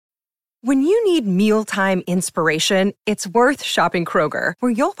When you need mealtime inspiration, it's worth shopping Kroger,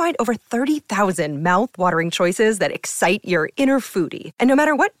 where you'll find over 30,000 mouth-watering choices that excite your inner foodie. And no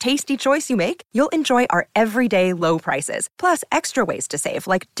matter what tasty choice you make, you'll enjoy our everyday low prices, plus extra ways to save,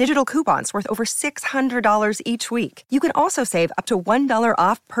 like digital coupons worth over $600 each week. You can also save up to $1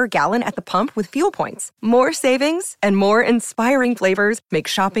 off per gallon at the pump with fuel points. More savings and more inspiring flavors make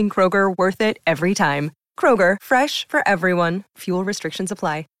shopping Kroger worth it every time. Kroger, fresh for everyone. Fuel restrictions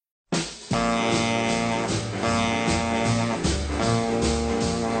apply.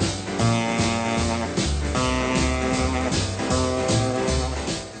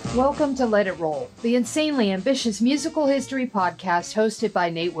 Welcome to Let It Roll, the insanely ambitious musical history podcast hosted by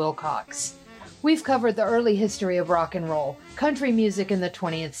Nate Wilcox. We've covered the early history of rock and roll, country music in the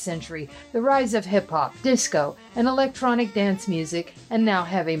 20th century, the rise of hip-hop, disco, and electronic dance music, and now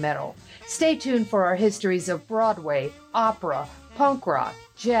heavy metal. Stay tuned for our histories of Broadway, opera, punk rock,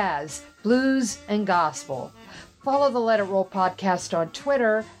 jazz, blues, and gospel. Follow the Let It Roll podcast on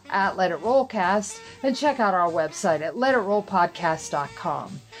Twitter at Let It Rollcast and check out our website at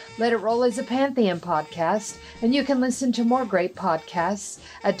letitrollpodcast.com. Let It Roll is a Pantheon podcast, and you can listen to more great podcasts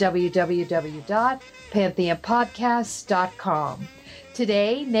at www.pantheonpodcasts.com.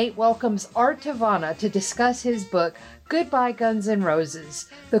 Today, Nate welcomes Art Tavana to discuss his book, Goodbye Guns N' Roses,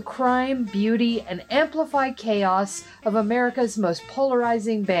 the crime, beauty, and amplified chaos of America's most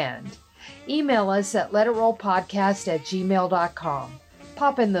polarizing band. Email us at letitrollpodcast@gmail.com.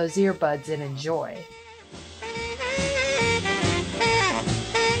 Pop in those earbuds and enjoy.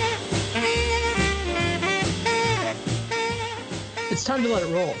 It's time to let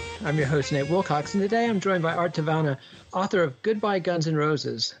it roll. I'm your host, Nate Wilcox, and today I'm joined by Art Tavana, author of Goodbye Guns N'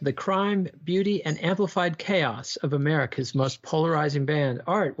 Roses, the crime, beauty, and amplified chaos of America's most polarizing band.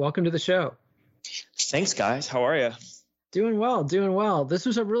 Art, welcome to the show. Thanks, guys. How are you? Doing well, doing well. This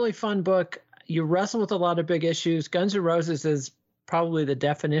was a really fun book. You wrestle with a lot of big issues. Guns N' Roses is probably the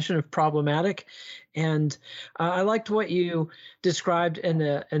definition of problematic. And I liked what you described in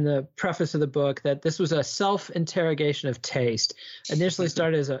the preface of the book, that this was a self-interrogation of taste. Initially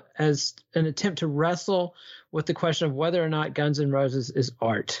started as an attempt to wrestle with the question of whether or not Guns N' Roses is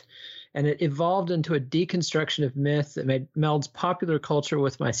art. And it evolved into a deconstruction of myth that melds popular culture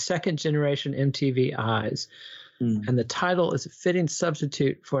with my second-generation MTV eyes. And the title is a fitting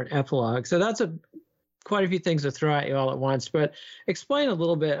substitute for an epilogue. So that's quite a few things to throw at you all at once. But explain a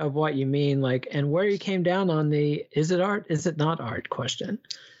little bit of what you mean, and where you came down on the "is it art, is it not art" question.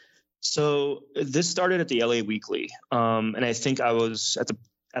 So this started at the LA Weekly, and I think I was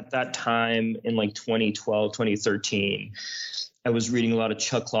at that time in 2012, 2013. I was reading a lot of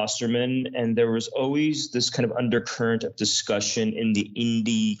Chuck Klosterman, and there was always this kind of undercurrent of discussion in the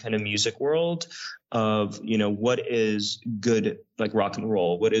indie kind of music world of, what is good, rock and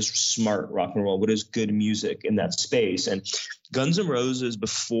roll, what is smart rock and roll, what is good music in that space. And Guns N' Roses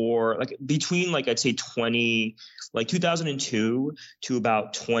between I'd say 2002 to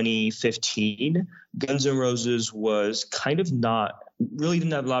about 2015, Guns N' Roses was kind of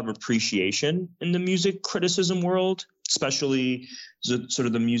didn't have a lot of appreciation in the music criticism world, especially sort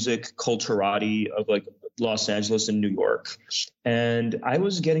of the music culturati of Los Angeles and New York. And I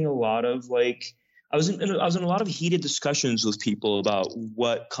was getting a lot of I was in a lot of heated discussions with people about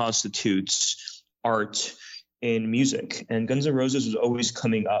what constitutes art in music. And Guns N' Roses was always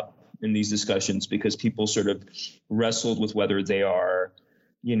coming up in these discussions because people sort of wrestled with whether they are,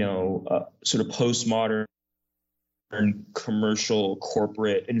 sort of postmodern commercial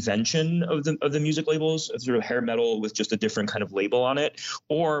corporate invention of the music labels, sort of hair metal with just a different kind of label on it,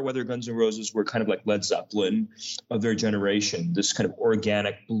 or whether Guns N' Roses were kind of like Led Zeppelin of their generation, this kind of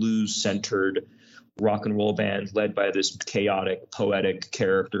organic blues-centered rock and roll band led by this chaotic, poetic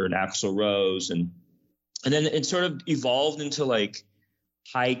character in Axl Rose. And then it sort of evolved into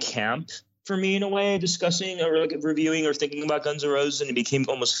high camp for me in a way, discussing or reviewing or thinking about Guns N' Roses, and it became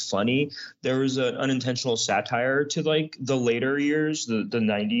almost funny. There was an unintentional satire to the later years, the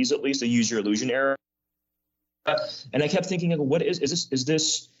 90s at least, the Use Your Illusion era. And I kept thinking, what is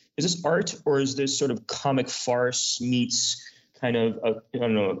this art, or is this sort of comic farce meets kind of a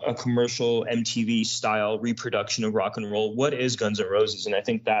commercial MTV style reproduction of rock and roll? What is Guns N' Roses? And I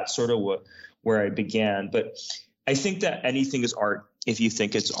think that's sort of where I began. But I think that anything is art if you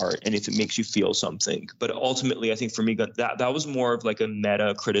think it's art and if it makes you feel something. But ultimately, I think for me, that was more of a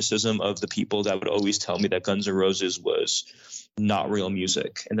meta criticism of the people that would always tell me that Guns N' Roses was not real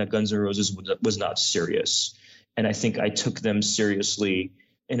music and that Guns N' Roses was not serious. And I think I took them seriously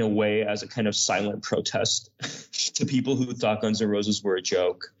in a way as a kind of silent protest to people who thought Guns N' Roses were a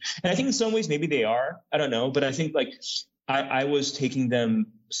joke. And I think in some ways maybe they are. I don't know. But I think I was taking them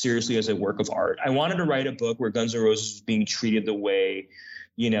seriously as a work of art. I wanted to write a book where Guns N' Roses was being treated the way,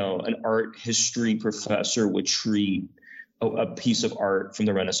 an art history professor would treat a piece of art from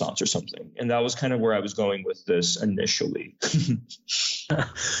the Renaissance or something. And that was kind of where I was going with this initially.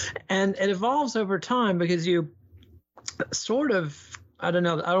 And it evolves over time because you sort of, I don't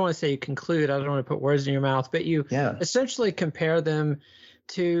know, I don't want to say you conclude, I don't want to put words in your mouth, but you essentially compare them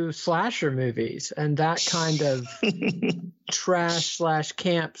to slasher movies and that kind of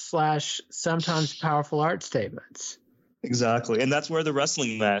trash/camp/ sometimes powerful art statements. Exactly. And that's where the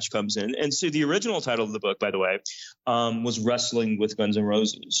wrestling match comes in. And so the original title of the book, by the way, was Wrestling with Guns N'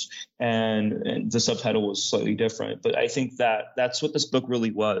 Roses. And the subtitle was slightly different. But I think that's what this book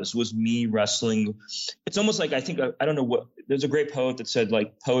really was me wrestling. It's almost like, I don't know what, there's a great poet that said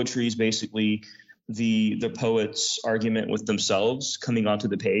like poetry is basically the poet's argument with themselves coming onto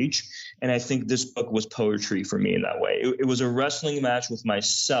the page. And I think this book was poetry for me in that way. It was a wrestling match with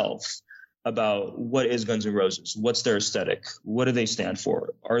myself about what is Guns N' Roses, what's their aesthetic, what do they stand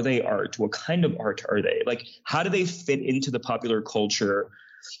for, are they art, what kind of art are they, like how do they fit into the popular culture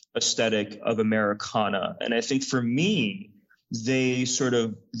aesthetic of Americana? And I think for me, they sort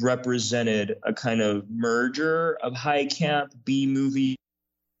of represented a kind of merger of high camp B movie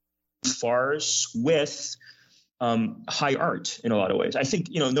farce with high art in a lot of ways. I think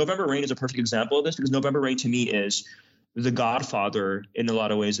November Rain is a perfect example of this, because November Rain to me is the godfather in a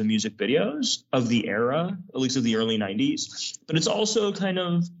lot of ways of music videos of the era, at least of the early 90s. But it's also kind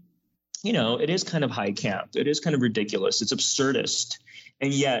of, it is kind of high camp. It is kind of ridiculous. It's absurdist.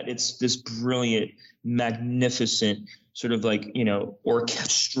 And yet it's this brilliant, magnificent sort of like,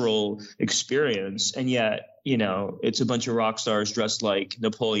 orchestral experience. And yet, it's a bunch of rock stars dressed like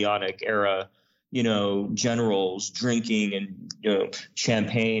Napoleonic era generals drinking and,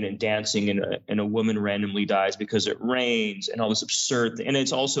 champagne and dancing, and a woman randomly dies because it rains and all this absurd thing. And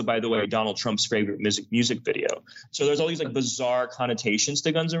it's also, by the way, Donald Trump's favorite music video. So there's all these like bizarre connotations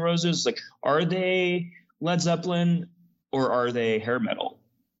to Guns N' Roses. Like, are they Led Zeppelin or are they hair metal?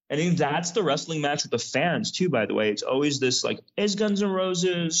 I think that's the wrestling match with the fans too, by the way. It's always this like, is Guns N'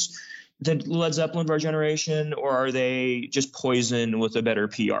 Roses the Led Zeppelin of our generation, or are they just Poison with a better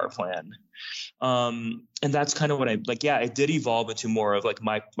PR plan? And that's kind of what it did evolve into more of like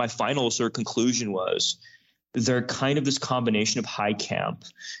my final sort of conclusion was they're kind of this combination of high camp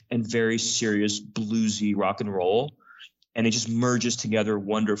and very serious bluesy rock and roll. And it just merges together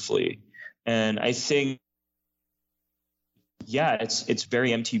wonderfully. And I think, it's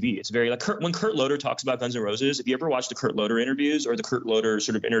very MTV. It's very like when Kurt Loder talks about Guns N' Roses, if you ever watch the Kurt Loder interviews or the Kurt Loder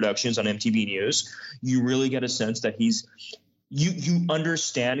sort of introductions on MTV News, you really get a sense that you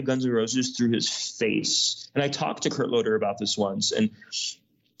understand Guns N' Roses through his face. And I talked to Kurt Loder about this once, and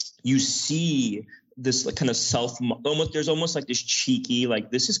you see this like kind of there's almost like this cheeky,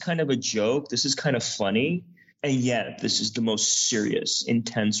 like this is kind of a joke, this is kind of funny, and yet this is the most serious,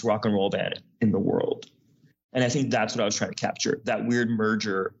 intense rock and roll band in the world. And I think that's what I was trying to capture, that weird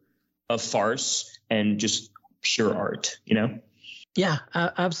merger of farce and just pure art, Yeah,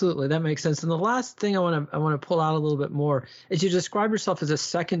 absolutely. That makes sense. And the last thing I want to pull out a little bit more is you describe yourself as a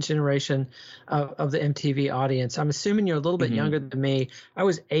second generation of the MTV audience. I'm assuming you're a little bit younger than me. I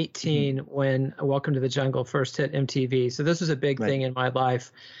was 18 when Welcome to the Jungle first hit MTV. So this was a big thing in my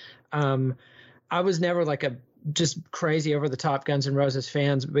life. I was never like just crazy over the top Guns N' Roses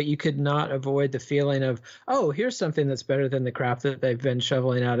fans, but you could not avoid the feeling of, oh, here's something that's better than the crap that they've been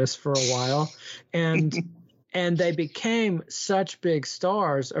shoveling at us for a while. And they became such big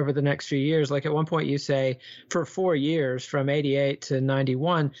stars over the next few years. Like at one point you say for 4 years, from 88 to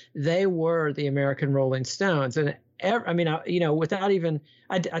 91, they were the American Rolling Stones. And without even,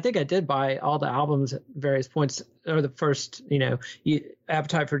 I think I did buy all the albums at various points, or the first,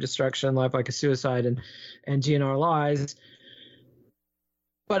 Appetite for Destruction, Life Like a Suicide, and GNR Lies.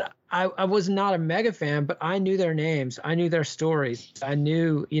 But I was not a mega fan, but I knew their names. I knew their stories. I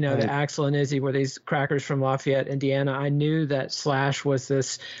knew, that Axl and Izzy were these crackers from Lafayette, Indiana. I knew that Slash was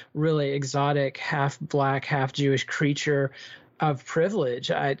this really exotic, half black, half Jewish creature of privilege.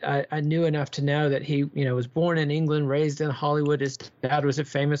 I knew enough to know that he, was born in England, raised in Hollywood. His dad was a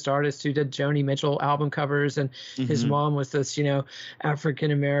famous artist who did Joni Mitchell album covers, and his mom was this,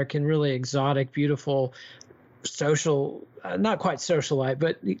 African-American, really exotic, beautiful, social, not quite socialite,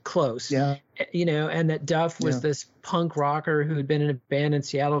 but close. Yeah. And that Duff was this punk rocker who had been in a band in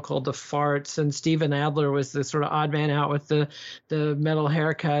Seattle called the Farts, and Steven Adler was the sort of odd man out with the metal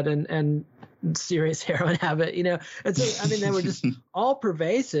haircut and serious heroin habit, And so, they were just all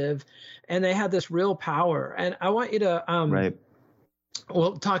pervasive, and they had this real power. And I want you to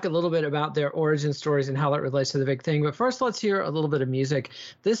We'll talk a little bit about their origin stories and how that relates to the big thing. But first, let's hear a little bit of music.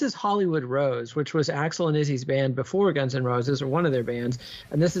 This is Hollywood Rose, which was Axl and Izzy's band before Guns N' Roses, or one of their bands.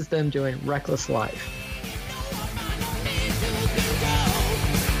 And this is them doing Reckless Life.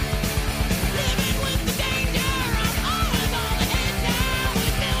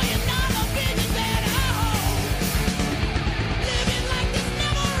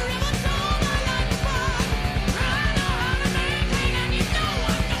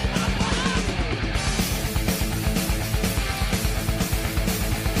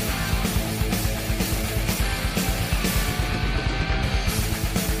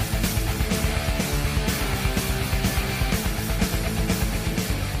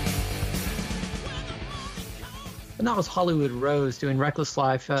 And that was Hollywood Rose doing Reckless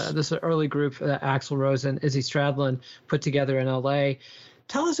Life. This is an early group that Axl Rose and Izzy Stradlin put together in L.A.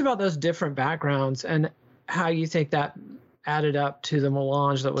 Tell us about those different backgrounds and how you think that added up to the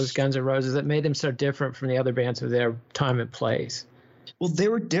melange that was Guns N' Roses that made them so different from the other bands of their time and place. Well, they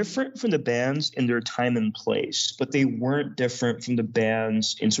were different from the bands in their time and place, but they weren't different from the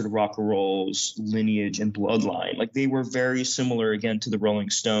bands in sort of rock and roll's lineage and bloodline. Like, they were very similar, again, to the Rolling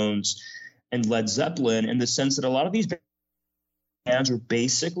Stones and Led Zeppelin, in the sense that a lot of these bands were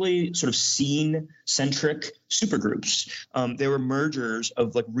basically sort of scene-centric supergroups. They were mergers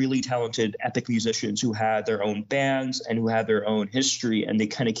of like really talented epic musicians who had their own bands and who had their own history, and they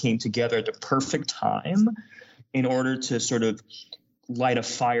kind of came together at the perfect time in order to sort of light a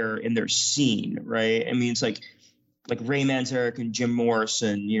fire in their scene, right? I mean, it's like Ray Manzarek and Jim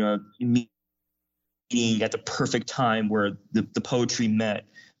Morrison, you know, meeting at the perfect time where the poetry met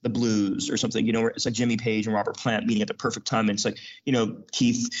the blues or something, you know, where it's like Jimmy Page and Robert Plant meeting at the perfect time. And it's like, you know,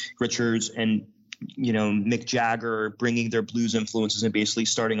 Keith Richards and, you know, Mick Jagger bringing their blues influences and basically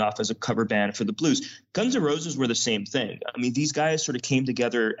starting off as a cover band for the blues. Guns N' Roses were the same thing. I mean, these guys sort of came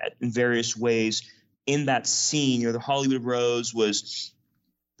together in various ways in that scene. You know, the Hollywood Rose was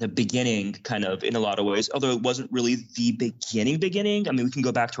the beginning, kind of, in a lot of ways, although it wasn't really the beginning. I mean, we can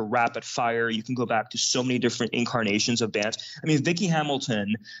go back to Rapid Fire. You can go back to so many different incarnations of bands. I mean, Vicky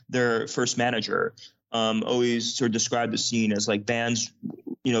Hamilton, their first manager, always sort of described the scene as like bands,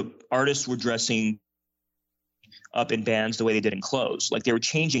 you know, artists were dressing up in bands the way they did in clothes. Like, they were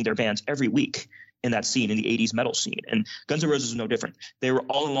changing their bands every week in that scene, in the 80s metal scene. And Guns N' Roses was no different. They were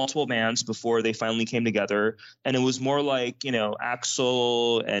all in multiple bands before they finally came together. And it was more like, you know,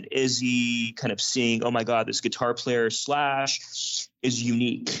 Axl and Izzy kind of seeing, oh my God, this guitar player Slash is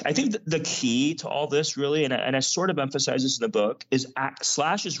unique. I think the key to all this really, and I sort of emphasize this in the book, is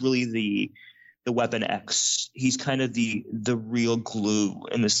Slash is really the Weapon X. He's kind of the real glue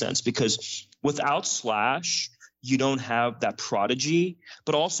in the sense, because without Slash, you don't have that prodigy,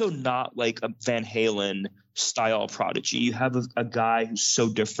 but also not like a Van Halen style prodigy. You have a guy who's so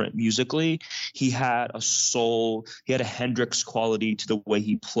different musically. He had a soul, he had a Hendrix quality to the way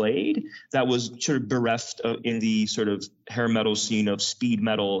he played that was sort of bereft in the sort of hair metal scene of speed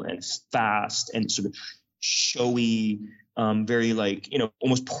metal and fast and sort of showy, very like, you know,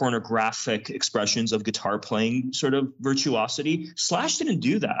 almost pornographic expressions of guitar playing sort of virtuosity. Slash didn't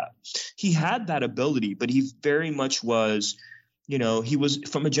do that. He had that ability, but he very much was, you know, he was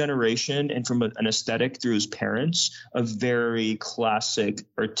from a generation and from an aesthetic through his parents, a very classic,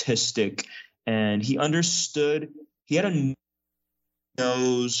 artistic, and he understood, he had a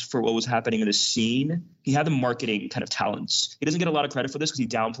nose for what was happening in the scene. He had the marketing kind of talents. He doesn't get a lot of credit for this because he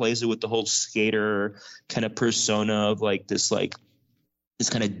downplays it with the whole skater kind of persona of like this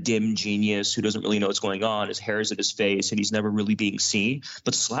kind of dim genius who doesn't really know what's going on. His hair is at his face and he's never really being seen.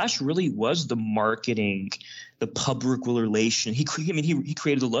 But Slash really was the marketing, the public relation. He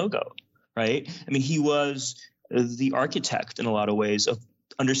created the logo, right? I mean, he was the architect in a lot of ways of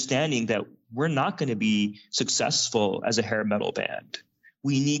understanding that we're not going to be successful as a hair metal band.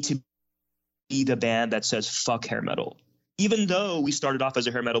 We need to be the band that says fuck hair metal. Even though we started off as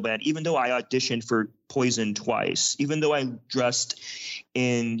a hair metal band, even though I auditioned for Poison twice, even though I dressed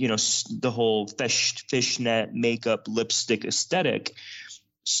in, you know, the whole fishnet makeup lipstick aesthetic,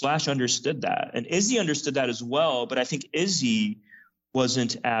 Slash understood that. And Izzy understood that as well. But I think Izzy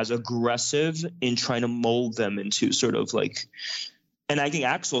wasn't as aggressive in trying to mold them into sort of like, and I think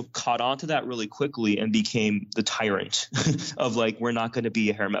Axl caught on to that really quickly and became the tyrant of like, we're not going to be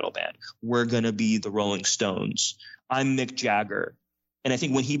a hair metal band. We're going to be the Rolling Stones. I'm Mick Jagger. And I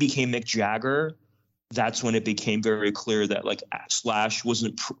think when he became Mick Jagger, that's when it became very clear that like Slash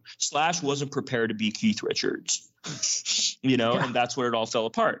wasn't prepared to be Keith Richards, you know, yeah. And that's where it all fell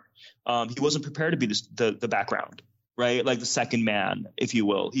apart. He wasn't prepared to be the background, right? Like the second man, if you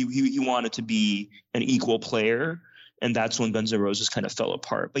will. He wanted to be an equal player. And that's when Guns N' Roses kind of fell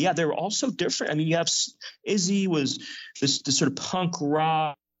apart. But yeah, they were all so different. I mean, you have Izzy was this sort of punk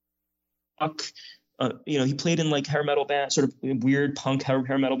rock. He played in like hair metal bands, sort of weird punk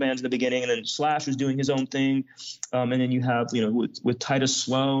hair metal bands in the beginning, and then Slash was doing his own thing. And then you have, with Titus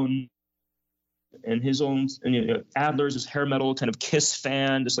Sloan and his own, and Adler's this hair metal kind of Kiss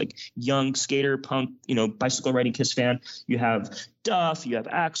fan, this like young skater punk, bicycle riding Kiss fan. You have Duff, you have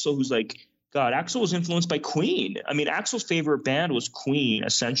Axl, who's like, God, Axl was influenced by Queen. I mean, Axl's favorite band was Queen,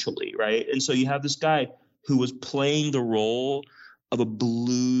 essentially, right? And so you have this guy who was playing the role of a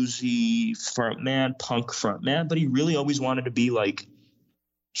bluesy frontman, punk frontman, but he really always wanted to be like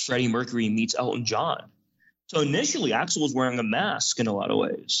Freddie Mercury meets Elton John. So initially, Axl was wearing a mask in a lot of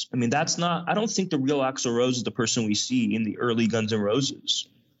ways. I mean, I don't think the real Axl Rose is the person we see in the early Guns N' Roses.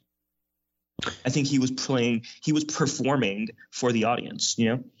 I think he was performing for the audience,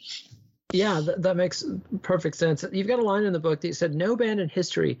 Yeah, that makes perfect sense. You've got a line in the book that said, no band in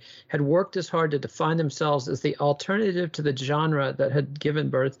history had worked as hard to define themselves as the alternative to the genre that had given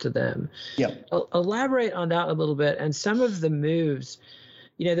birth to them. Yeah. Elaborate on that a little bit. And some of the moves,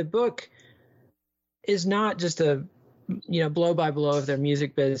 the book is not just a, blow by blow of their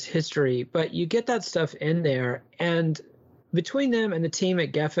music biz history, but you get that stuff in there. And between them and the team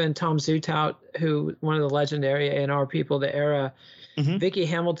at Geffen, Tom Zutaut, who one of the legendary A&R people of the era, Vicky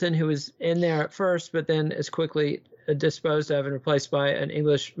Hamilton, who was in there at first, but then is quickly disposed of and replaced by an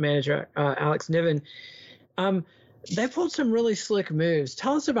English manager, Alex Niven. They pulled some really slick moves.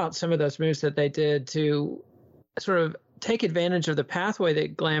 Tell us about some of those moves that they did to sort of take advantage of the pathway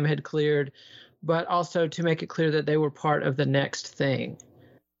that glam had cleared, but also to make it clear that they were part of the next thing.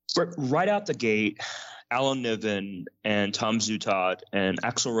 Right out the gate, Alan Niven and Tom Zutaut and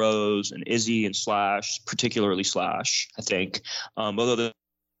Axl Rose and Izzy and Slash, particularly Slash, I think, although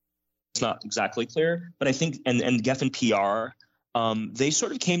it's not exactly clear, but I think, and Geffen PR, they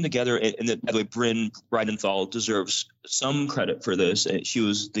sort of came together. And by the way, Bryn Breidenthal deserves some credit for this. She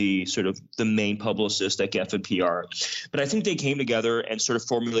was the sort of the main publicist at Geffen PR. But I think they came together and sort of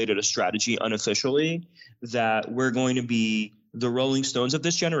formulated a strategy unofficially that we're going to be the Rolling Stones of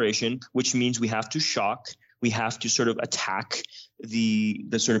this generation, which means we have to shock, we have to sort of attack the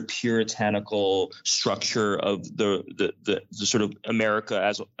sort of puritanical structure of the sort of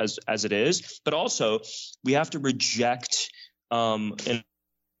America as it is, but also we have to reject in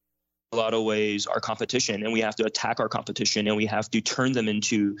a lot of ways our competition, and we have to attack our competition, and we have to turn them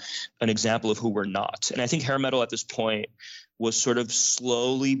into an example of who we're not. And I think hair metal at this point was sort of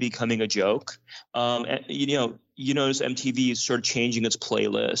slowly becoming a joke. And, you notice MTV is sort of changing its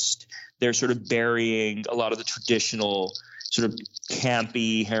playlist. They're sort of burying a lot of the traditional sort of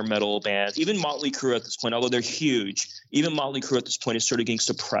campy hair metal bands. Even Motley Crue at this point, although they're huge, even Motley Crue at this point is sort of getting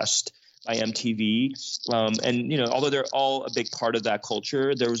suppressed by MTV. And, although they're all a big part of that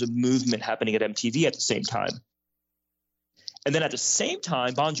culture, there was a movement happening at MTV at the same time. And then at the same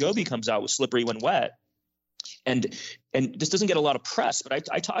time, Bon Jovi comes out with Slippery When Wet. And this doesn't get a lot of press, but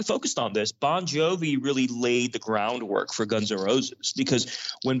I focused on this. Bon Jovi really laid the groundwork for Guns N' Roses,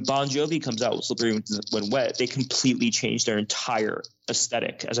 because when Bon Jovi comes out with Slippery When Wet, they completely changed their entire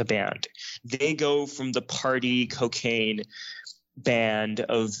aesthetic as a band. They go from the party cocaine band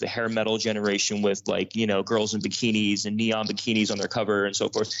of the hair metal generation with girls in bikinis and neon bikinis on their cover and so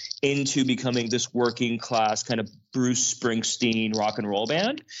forth, into becoming this working class kind of Bruce Springsteen rock and roll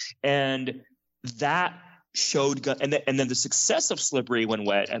band. And that showed, and then the success of Slippery When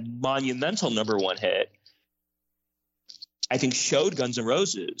Wet, a monumental #1 hit, I think showed Guns N'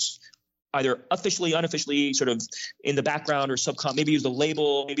 Roses either officially, unofficially, sort of in the background or maybe it was the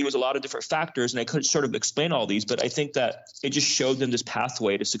label, maybe it was a lot of different factors, and I couldn't sort of explain all these, but I think that it just showed them this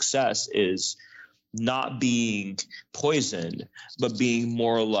pathway to success is not being Poison, but being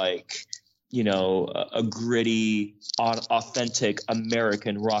more like, a gritty, authentic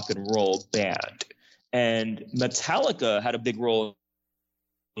American rock and roll band. And Metallica had a big role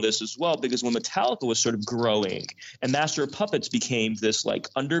in this as well, because when Metallica was sort of growing and Master of Puppets became this like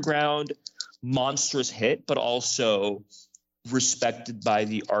underground monstrous hit, but also respected by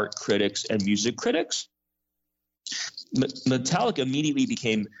the art critics and music critics, Metallica immediately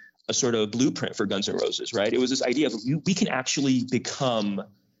became a sort of blueprint for Guns N' Roses, right? It was this idea of we can actually become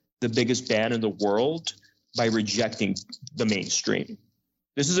the biggest band in the world by rejecting the mainstream.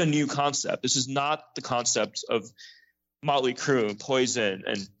 This is a new concept. This is not the concept of Motley Crue, Poison,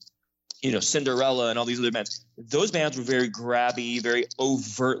 and Cinderella and all these other bands. Those bands were very grabby, very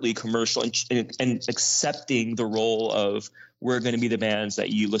overtly commercial, and accepting the role of we're going to be the bands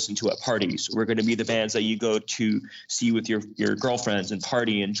that you listen to at parties. We're going to be the bands that you go to see with your girlfriends and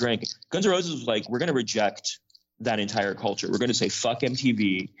party and drink. Guns N' Roses was like, we're going to reject that entire culture. We're going to say fuck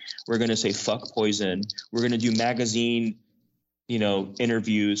MTV. We're going to say fuck Poison. We're going to do magazine,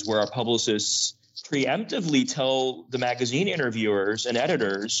 interviews where our publicists preemptively tell the magazine interviewers and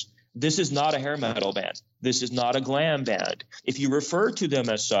editors, this is not a hair metal band. This is not a glam band. If you refer to them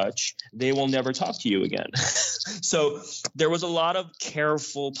as such, they will never talk to you again. So there was a lot of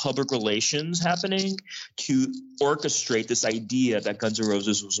careful public relations happening to orchestrate this idea that Guns N'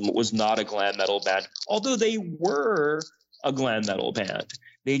 Roses was not a glam metal band, although they were a glam metal band.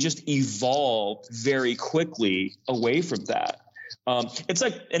 They just evolved very quickly away from that. It's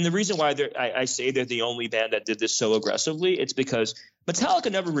like, and the reason why I say they're the only band that did this so aggressively, it's because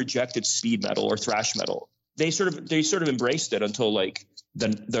Metallica never rejected speed metal or thrash metal. They sort of embraced it until like the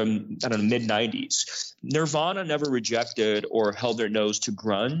mid 90s. Nirvana never rejected or held their nose to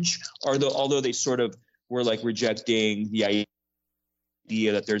grunge, although they sort of were like rejecting the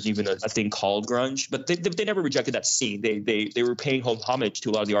idea that there's even a thing called grunge, but they never rejected that scene. They were paying homage to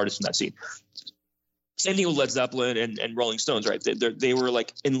a lot of the artists in that scene. Same thing with Led Zeppelin and Rolling Stones, right? They were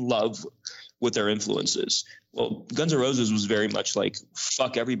like in love with their influences. Well, Guns N' Roses was very much like,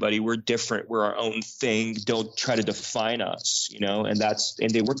 fuck everybody. We're different. We're our own thing. Don't try to define us, and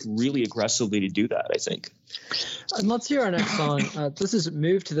they worked really aggressively to do that, I think. And let's hear our next song. This is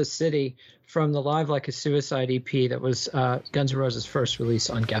Move to the City from the Live Like a Suicide EP that was Guns N' Roses' first release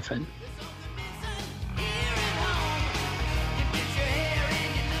on Geffen.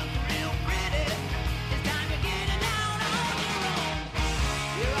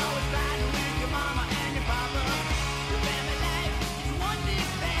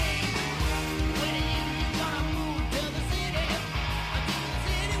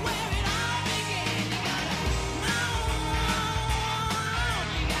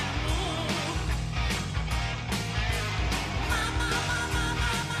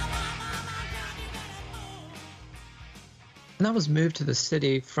 And that was Moved to the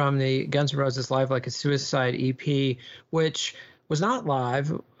City from the Guns N' Roses Live Like a Suicide EP, which was not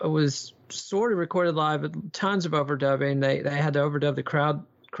live. It was sort of recorded live with tons of overdubbing. They had to overdub the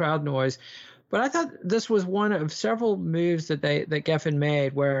crowd noise. But I thought this was one of several moves that Geffen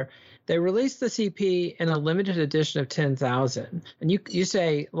made where they released this EP in a limited edition of 10,000. And you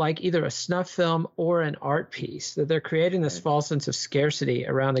say like either a snuff film or an art piece, that they're creating this false sense of scarcity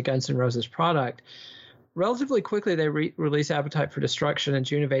around the Guns N' Roses product. Relatively quickly, they release Appetite for Destruction in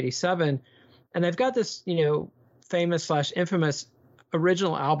June of '87, and they've got this, famous/infamous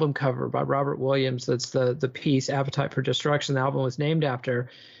original album cover by Robert Williams. That's the piece Appetite for Destruction. The album was named after,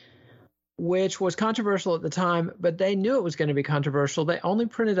 which was controversial at the time, but they knew it was going to be controversial. They only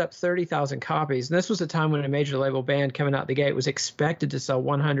printed up 30,000 copies, and this was a time when a major label band coming out the gate was expected to sell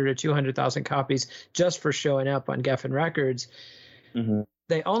 100 or 200,000 copies just for showing up on Geffen Records. Mm-hmm.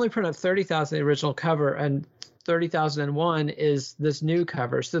 They only print up 30,000 the original cover, and 30,001 is this new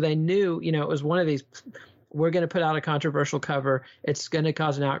cover. So they knew, it was one of these, we're going to put out a controversial cover. It's going to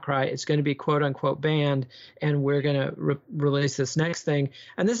cause an outcry. It's going to be quote unquote banned, and we're going to release this next thing.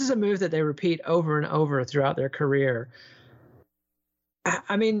 And this is a move that they repeat over and over throughout their career.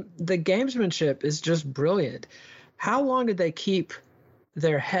 I mean, the gamesmanship is just brilliant. How long did they keep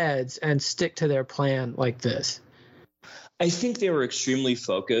their heads and stick to their plan like this? I think they were extremely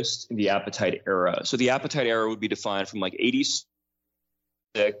focused in the Appetite era. So the Appetite era would be defined from like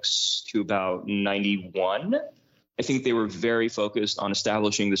 86 to about 91. I think they were very focused on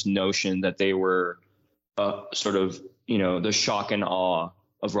establishing this notion that they were sort of, the shock and awe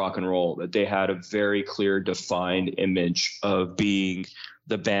of rock and roll, that they had a very clear defined image of being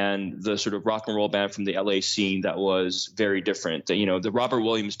the band, the sort of rock and roll band from the LA scene that was very different. The Robert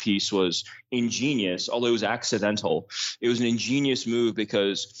Williams piece was ingenious, although it was accidental. It was an ingenious move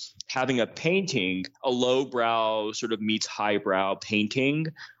because having a painting, a lowbrow sort of meets highbrow painting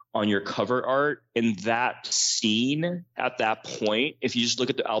on your cover art in that scene at that point, if you just look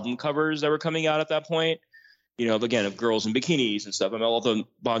at the album covers that were coming out at that point, again, of girls in bikinis and stuff. I mean, although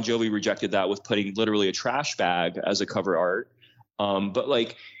Bon Jovi rejected that with putting literally a trash bag as a cover art. But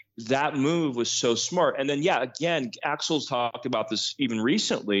like that move was so smart. And then, again, Axl's talked about this even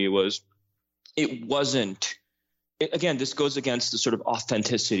recently again, this goes against the sort of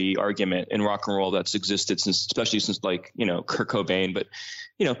authenticity argument in rock and roll that's existed especially since like, Kurt Cobain. But,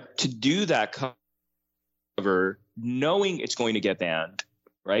 to do that cover, knowing it's going to get banned,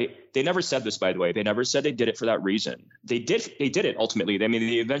 right? They never said this, by the way. They never said they did it for that reason. They did it ultimately. I mean,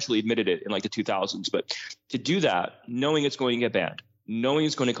 they eventually admitted it in like the 2000s. But to do that, knowing it's going to get banned, knowing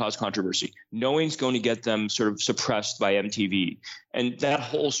it's going to cause controversy, knowing it's going to get them sort of suppressed by MTV, and that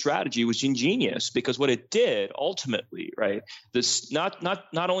whole strategy was ingenious because what it did ultimately, right? This not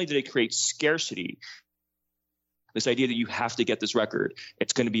only did it create scarcity, This idea that you have to get this record.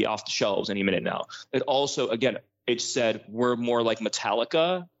 It's going to be off the shelves any minute now. It also, again, it said we're more like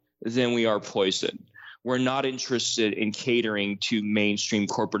Metallica than we are Poison. We're not interested in catering to mainstream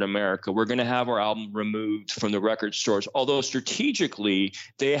corporate America. We're going to have our album removed from the record stores. Although strategically,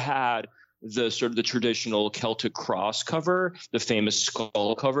 they had the sort of the traditional Celtic cross cover, the famous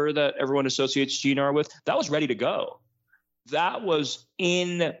skull cover that everyone associates GNR with. That was ready to go. That was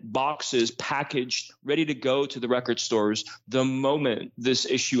in boxes, packaged, ready to go to the record stores the moment this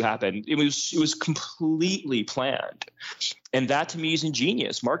issue happened. It was completely planned. And that to me is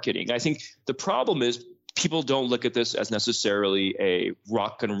ingenious marketing. I think the problem is people don't look at this as necessarily a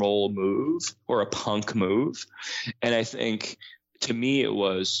rock and roll move or a punk move. And I think to me it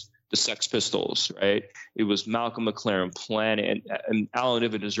was the Sex Pistols, right? It was Malcolm McLaren planning, and Alan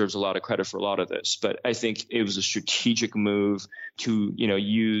Niven deserves a lot of credit for a lot of this, but I think it was a strategic move to,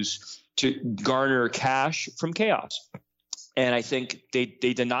 use to garner cash from chaos. And I think they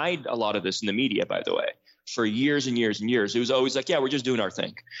denied a lot of this in the media, by the way, for years and years and years. It was always like, yeah, we're just doing our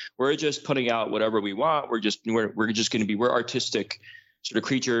thing. We're just putting out whatever we want. We're just going to be, we're artistic sort of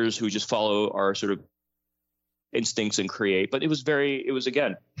creatures who just follow our sort of instincts and create. But it was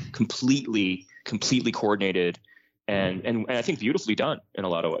again completely coordinated and I think beautifully done in a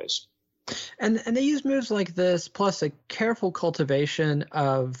lot of ways. And they use moves like this, plus a careful cultivation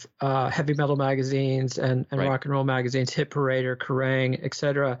of heavy metal magazines and right. rock and roll magazines, Hit Parader, Kerrang,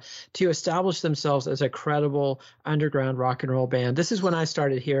 etc., to establish themselves as a credible underground rock and roll band. This is when I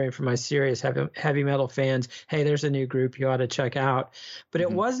started hearing from my serious heavy metal fans, hey, there's a new group you ought to check out. But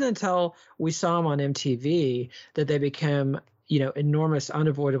it wasn't until we saw them on MTV that they became, enormous,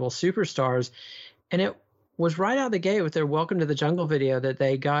 unavoidable superstars. And it was right out the gate with their Welcome to the Jungle video that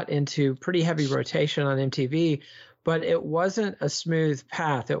they got into pretty heavy rotation on MTV, but it wasn't a smooth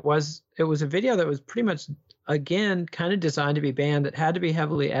path. It was a video that was pretty much, again, kind of designed to be banned, that had to be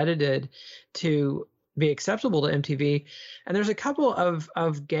heavily edited to be acceptable to MTV. And there's a couple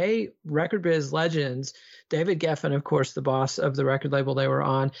of gay record biz legends, David Geffen, of course, the boss of the record label they were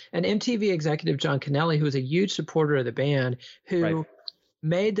on, and MTV executive John Connelly, who was a huge supporter of the band, who right.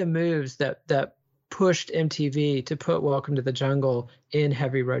 made the moves that pushed MTV to put Welcome to the Jungle in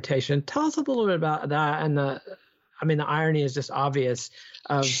heavy rotation. Tell us a little bit about that. And the irony is just obvious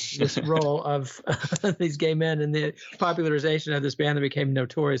of this role of these gay men in the popularization of this band that became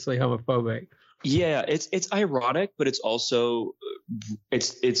notoriously homophobic. Yeah, it's ironic, but it's also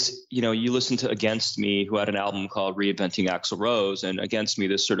you listen to Against Me, who had an album called Reinventing Axl Rose, and Against Me,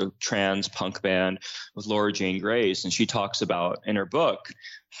 this sort of trans punk band with Laura Jane Grace, and she talks about in her book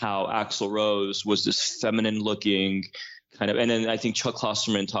how Axl Rose was this feminine looking kind of, and then I think Chuck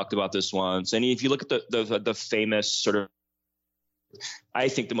Klosterman talked about this once. And if you look at the famous sort of, I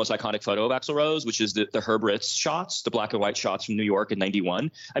think the most iconic photo of Axl Rose, which is the Herb Ritts shots, the black and white shots from New York in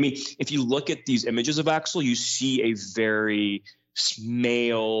 '91. I mean, if you look at these images of Axl, you see a very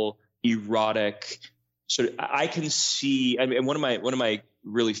male, erotic sort of. I can see. I mean, one of my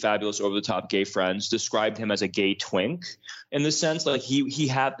really fabulous over the top gay friends described him as a gay twink, in the sense like he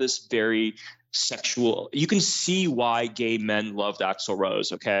had this very sexual. You can see why gay men loved Axl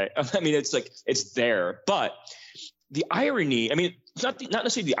Rose. Okay, I mean, it's like it's there, but the irony, I mean, it's not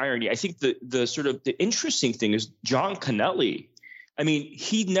necessarily the irony. I think the sort of the interesting thing is John Connelly. I mean,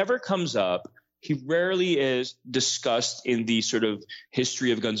 he never comes up. He rarely is discussed in the sort of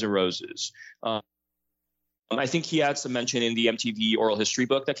history of Guns N' Roses. I think he had some mention in the MTV oral history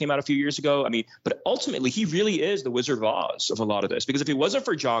book that came out a few years ago. I mean, but ultimately he really is the Wizard of Oz of a lot of this, because if it wasn't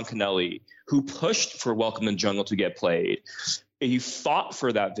for John Connelly, who pushed for Welcome to the Jungle to get played, he fought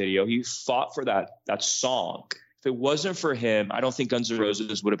for that video, he fought for that song. If it wasn't for him, I don't think Guns N'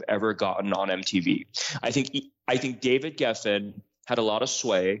 Roses would have ever gotten on MTV. I think David Geffen had a lot of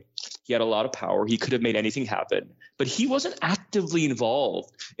sway. He had a lot of power. He could have made anything happen, but he wasn't actively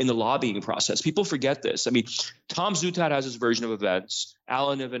involved in the lobbying process. People forget this. I mean, Tom Zutaut has his version of events.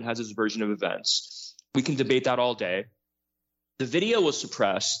 Alan Niven has his version of events. We can debate that all day. The video was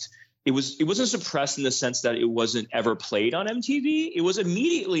suppressed. It wasn't suppressed in the sense that it wasn't ever played on MTV. It was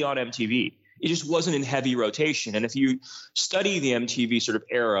immediately on MTV. It just wasn't in heavy rotation. And if you study the MTV sort of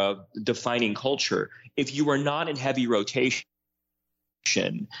era defining culture, if you were not in heavy rotation,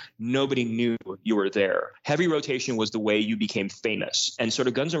 nobody knew you were there. Heavy rotation was the way you became famous. And sort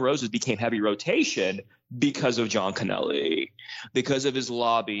of Guns N' Roses became heavy rotation because of John Connelly, because of his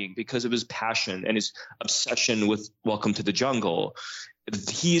lobbying, because of his passion and his obsession with Welcome to the Jungle.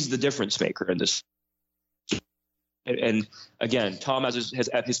 He's the difference maker in this. And again, Tom has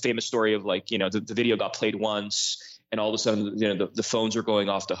his famous story of, like, the video got played once and all of a sudden, the phones are going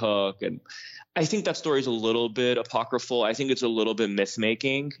off the hook. And I think that story is a little bit apocryphal. I think it's a little bit myth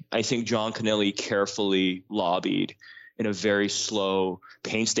making. I think John Connelly carefully lobbied in a very slow,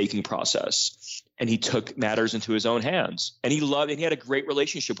 painstaking process. And he took matters into his own hands. And he had a great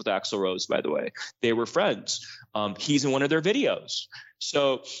relationship with Axl Rose, by the way. They were friends. He's in one of their videos.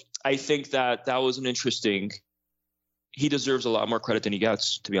 So I think that was an interesting, he deserves a lot more credit than he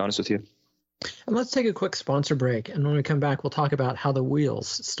gets, to be honest with you. And let's take a quick sponsor break. And when we come back, we'll talk about how the wheels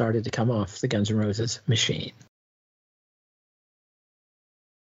started to come off the Guns N' Roses machine.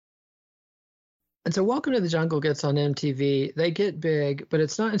 And so Welcome to the Jungle gets on MTV. They get big, but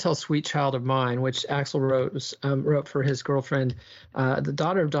it's not until Sweet Child of Mine, which Axl wrote for his girlfriend, the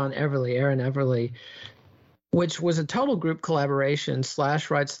daughter of Don Everly, Erin Everly, which was a total group collaboration. Slash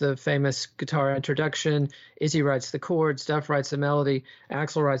writes the famous guitar introduction. Izzy writes the chords. Duff writes the melody.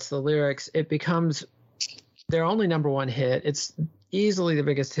 Axl writes the lyrics. It becomes their only number one hit. It's easily the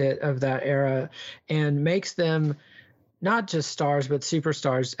biggest hit of that era and makes them not just stars, but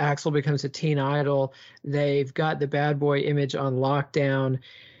superstars. Axl becomes a teen idol. They've got the bad boy image on lockdown.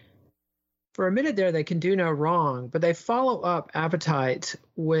 For a minute there, they can do no wrong, but they follow up Appetite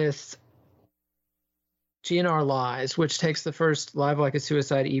with GNR Lies, which takes the first Live Like a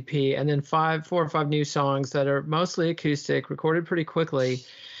Suicide EP, and then 4 or 5 new songs that are mostly acoustic, recorded pretty quickly.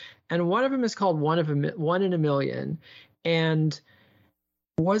 And one of them is called One in a Million, and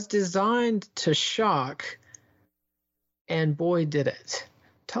was designed to shock, and boy, did it.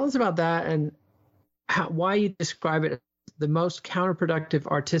 Tell us about that and why you describe it as the most counterproductive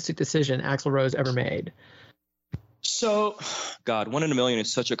artistic decision Axl Rose ever made. So, God, One in a Million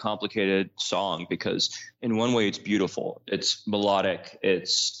is such a complicated song because in one way it's beautiful. It's melodic.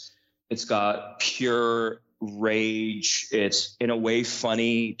 It's got pure rage. It's in a way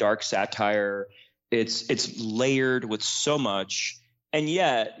funny, dark satire. It's layered with so much. And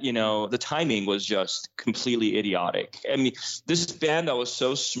yet, the timing was just completely idiotic. I mean, this band that was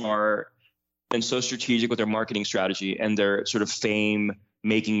so smart and so strategic with their marketing strategy and their sort of fame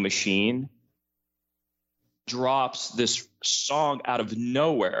making machine drops this song out of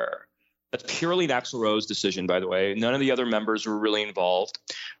nowhere. That's purely an Axl Rose decision, by the way. None of the other members were really involved.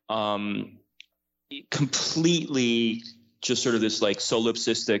 Completely just sort of this like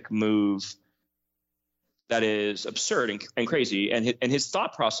solipsistic move that is absurd and crazy. And his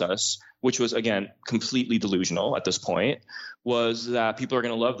thought process, which was, again, completely delusional at this point, was that people are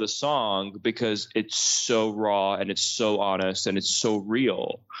going to love this song because it's so raw and it's so honest and it's so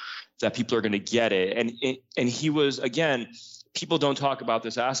real that people are going to get it. And he was, again, people don't talk about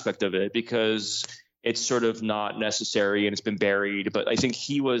this aspect of it because it's sort of not necessary and it's been buried. But I think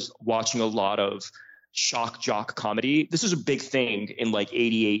he was watching a lot of shock jock comedy. This is a big thing in like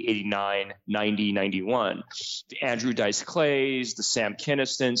 88, 89, 90, 91. The Andrew Dice Clays, the Sam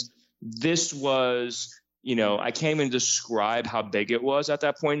Kinnistons. This was, I can't even describe how big it was at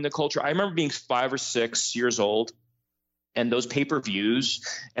that point in the culture. I remember being 5 or 6 years old, and those pay-per-views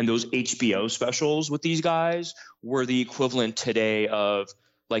and those HBO specials with these guys were the equivalent today of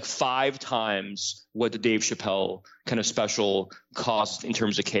like 5 times what the Dave Chappelle kind of special cost in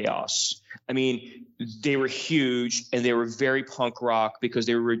terms of chaos. I mean, they were huge and they were very punk rock because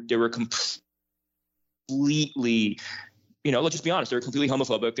they were completely, let's just be honest, they were completely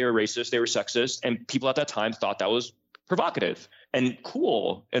homophobic, they were racist, they were sexist, and people at that time thought that was provocative and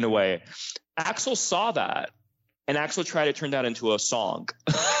cool in a way. Axl saw that, and Axl tried to turn that into a song.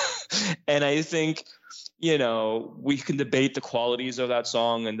 And I think, we can debate the qualities of that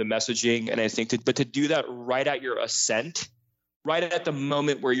song and the messaging. And I think but to do that right at your ascent, right at the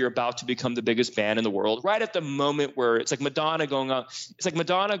moment where you're about to become the biggest band in the world, right at the moment where it's like Madonna going on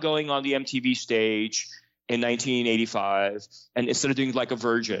the MTV stage in 1985. And instead of doing Like a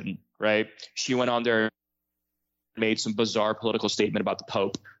Virgin, right, she went on there and made some bizarre political statement about the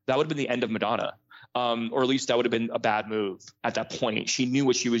Pope. That would have been the end of Madonna. Or at least that would have been a bad move at that point. She knew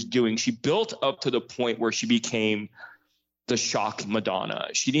what she was doing. She built up to the point where she became the shock Madonna.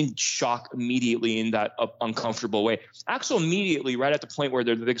 She didn't shock immediately in that uncomfortable way. Axl immediately, right at the point where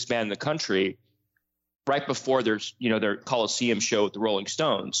they're the biggest band in the country, right before there's, their Coliseum show with the Rolling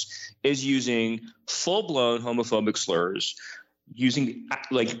Stones, is using full-blown homophobic slurs,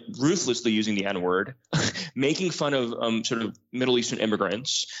 ruthlessly using the N-word, making fun of sort of Middle Eastern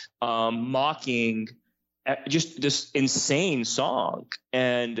immigrants, mocking just this insane song.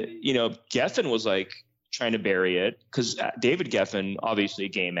 And, Geffen was like trying to bury it because David Geffen, obviously a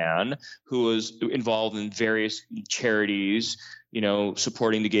gay man who was involved in various charities,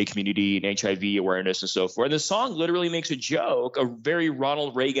 supporting the gay community and HIV awareness and so forth. And the song literally makes a joke, a very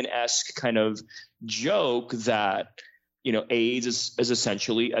Ronald Reagan-esque kind of joke that, AIDS is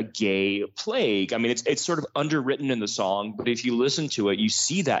essentially a gay plague. I mean, it's sort of underwritten in the song, but if you listen to it, you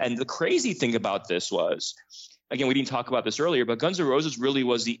see that. And the crazy thing about this was, again, we didn't talk about this earlier, but Guns N' Roses really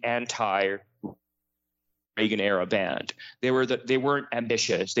was the anti-Reagan era band. They weren't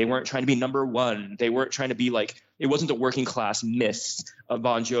ambitious. They weren't trying to be number one. They weren't trying to be like, it wasn't the working class myth of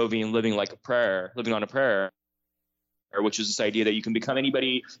Bon Jovi and living on a prayer, which is this idea that you can become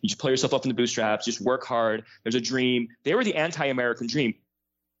anybody. You just play yourself up in the bootstraps, just work hard. There's a dream. They were the anti-American dream.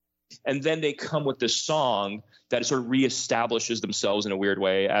 And then they come with this song that sort of reestablishes themselves in a weird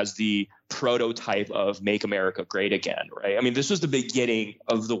way as the prototype of Make America Great Again, right? I mean, this was the beginning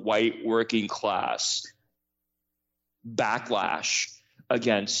of the white working class backlash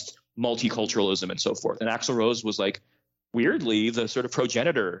against multiculturalism and so forth. And Axl Rose was weirdly the sort of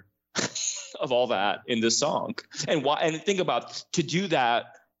progenitor of all that in this song. And why? And think about, to do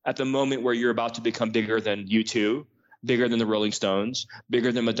that at the moment where you're about to become bigger than U2, bigger than the Rolling Stones,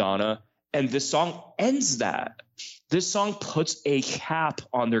 bigger than Madonna. And this song ends that. This song puts a cap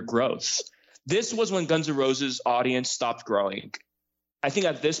on their growth. This was when Guns N' Roses' audience stopped growing. I think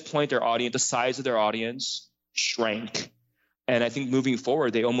at this point, the size of their audience shrank. And I think moving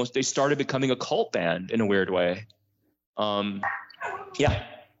forward, they started becoming a cult band in a weird way. Yeah,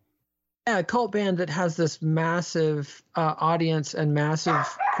 a cult band that has this massive audience and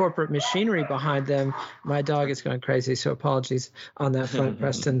massive corporate machinery behind them. My dog is going crazy, so apologies on that front.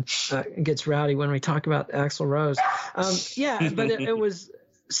 Preston gets rowdy when we talk about Axl Rose. But it was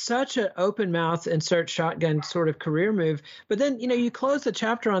such an open mouth, insert shotgun sort of career move. But then, you close the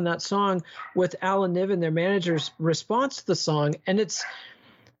chapter on that song with Alan Niven, their manager's response to the song. And it's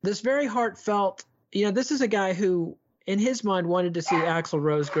this very heartfelt, this is a guy who, in his mind, wanted to see Axl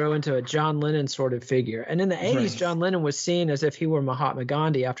Rose grow into a John Lennon sort of figure. And in the 80s, right, John Lennon was seen as if he were Mahatma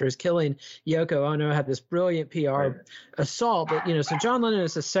Gandhi after his killing. Yoko Ono had this brilliant PR assault. But, so John Lennon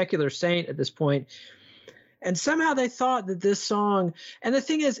is a secular saint at this point. And somehow they thought that this song, and the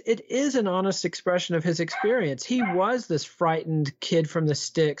thing is, it is an honest expression of his experience. He was this frightened kid from the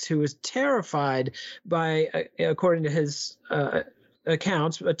sticks who was terrified by, according to his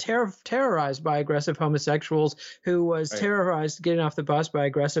accounts, terrorized by aggressive homosexuals, who was terrorized getting off the bus by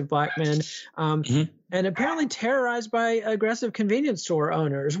aggressive black men, and apparently terrorized by aggressive convenience store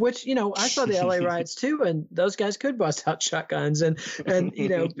owners, which, I saw the LA riots too, and those guys could bust out shotguns and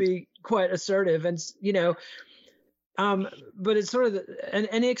be quite assertive. And, but it's sort of,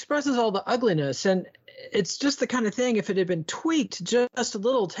 and he expresses all the ugliness, and it's just the kind of thing, if it had been tweaked just a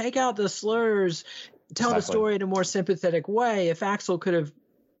little, take out the slurs, tell the story in a more sympathetic way. If Axl could have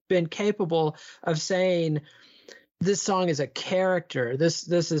been capable of saying, this song is a character. This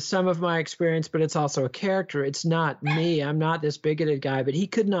is some of my experience, but it's also a character. It's not me. I'm not this bigoted guy. But he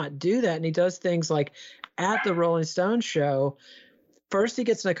could not do that. And he does things like at the Rolling Stones show, first he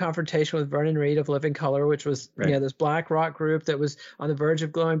gets in a confrontation with Vernon Reid of Living Colour, which was this black rock group that was on the verge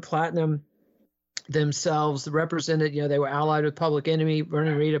of going platinum themselves, represented, they were allied with Public Enemy.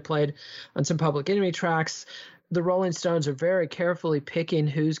 Vernon Reid had played on some Public Enemy tracks. The Rolling Stones are very carefully picking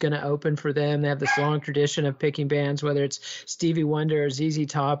who's going to open for them. They have this long tradition of picking bands, whether it's Stevie Wonder or ZZ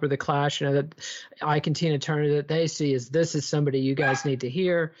Top or The Clash, that Ike and Tina Turner, that they see as, this is somebody you guys need to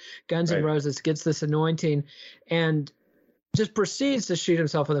hear. Guns N' Roses gets this anointing and just proceeds to shoot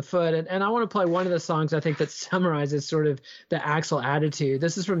himself in the foot. And I want to play one of the songs I think that summarizes sort of the Axl attitude.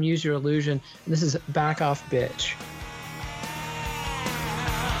 This is from Use Your Illusion, and this is Back Off Bitch.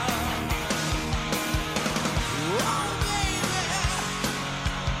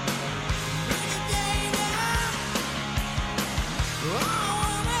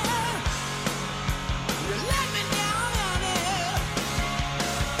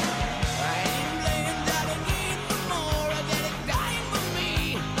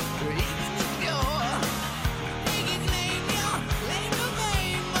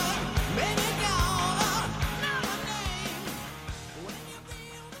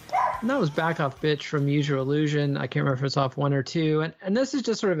 And that was Back Off Bitch from Use Your Illusion. I can't remember if it's off 1 or 2. And this is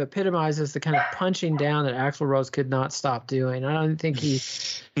just sort of epitomizes the kind of punching down that Axl Rose could not stop doing. I don't think he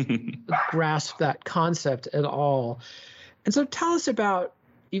grasped that concept at all. And so tell us about,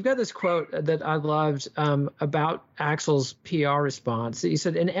 you've got this quote that I loved about Axl's PR response. He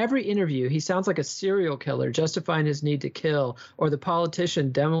said, in every interview, he sounds like a serial killer justifying his need to kill, or the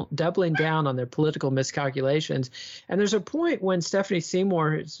politician doubling down on their political miscalculations. And there's a point when Stephanie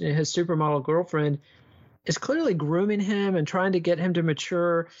Seymour, his supermodel girlfriend, is clearly grooming him and trying to get him to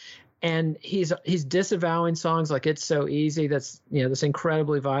mature. and he's disavowing songs like It's So Easy. That's, this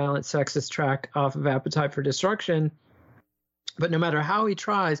incredibly violent, sexist track off of Appetite for Destruction. But no matter how he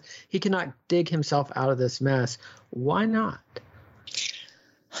tries, he cannot dig himself out of this mess. Why not?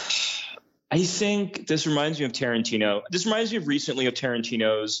 I think this reminds me of Tarantino. This reminds me recently of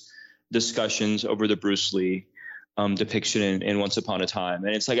Tarantino's discussions over the Bruce Lee depiction in Once Upon a Time.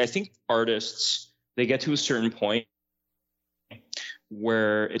 And it's like, I think artists, they get to a certain point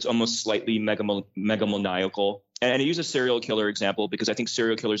where it's almost slightly megalomaniacal. And I use a serial killer example because I think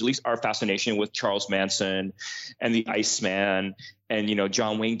serial killers, at least our fascination with Charles Manson and the Iceman and,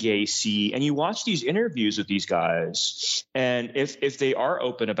 John Wayne Gacy, and you watch these interviews with these guys, and if they are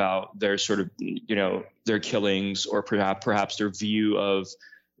open about their sort of, their killings or perhaps their view of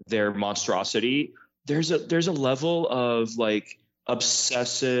their monstrosity, there's a level of like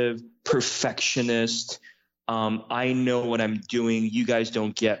obsessive perfectionist. I know what I'm doing. You guys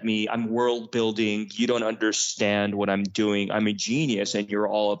don't get me. I'm world building. You don't understand what I'm doing. I'm a genius and you're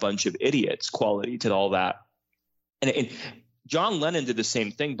all a bunch of idiots quality to all that. And John Lennon did the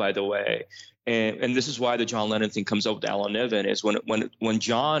same thing, by the way. And this is why the John Lennon thing comes up with Alan Niven is when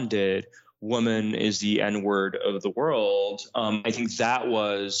John did Woman is the N-word of the world, I think that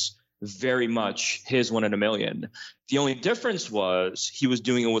was very much his one in a million. The only difference was he was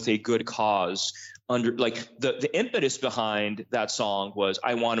doing it with a good cause. Under like the impetus behind that song was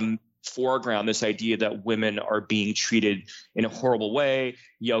I want to foreground this idea that women are being treated in a horrible way.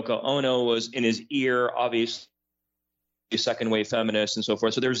 Yoko Ono was in his ear, obviously a second wave feminist and so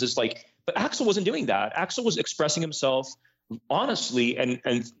forth. So there's this but Axl wasn't doing that. Axl was expressing himself honestly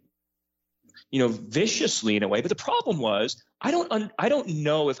and viciously in a way. But the problem was I don't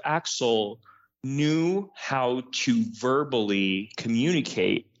know if Axl knew how to verbally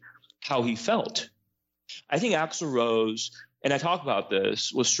communicate how he felt. I think Axl Rose, and I talk about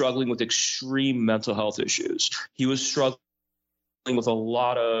this, was struggling with extreme mental health issues. He was struggling with a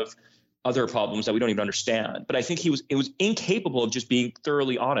lot of other problems that we don't even understand. But I think it was incapable of just being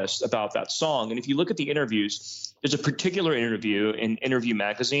thoroughly honest about that song. And if you look at the interviews, there's a particular interview in Interview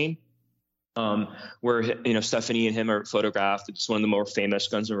Magazine where Stephanie and him are photographed. It's one of the more famous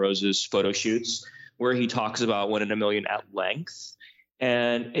Guns N' Roses photo shoots where he talks about One in a Million at length.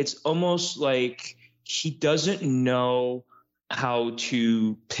 And it's almost like he doesn't know how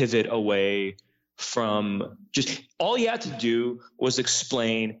to pivot away from just all he had to do was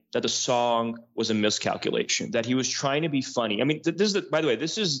explain that the song was a miscalculation, that he was trying to be funny. I mean, by the way,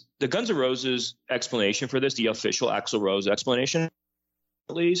 this is the Guns N' Roses explanation for this, the official Axl Rose explanation,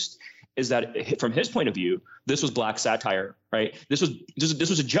 at least, is that from his point of view, this was black satire, right? This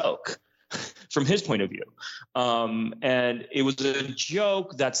was a joke from his point of view. And it was a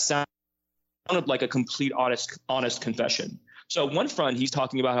joke that sounded like a complete honest confession. So on one front, he's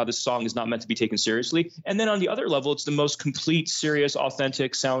talking about how this song is not meant to be taken seriously. And then on the other level, it's the most complete, serious,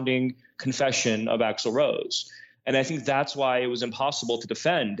 authentic sounding confession of Axl Rose. And I think that's why it was impossible to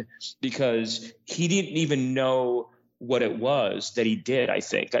defend, because he didn't even know what it was that he did. I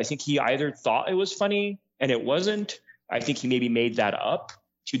think he either thought it was funny and it wasn't. I think he maybe made that up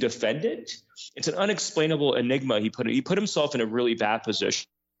to defend it. It's an unexplainable enigma. He put himself in a really bad position.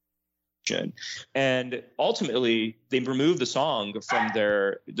 And ultimately, they removed the song from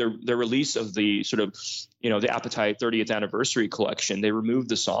their release of the sort of, the Appetite 30th anniversary collection. They removed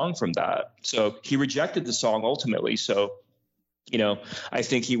the song from that. So he rejected the song ultimately. So, I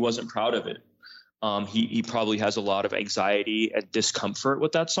think he wasn't proud of it. He probably has a lot of anxiety and discomfort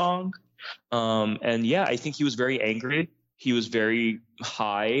with that song. And yeah, I think he was very angry. He was very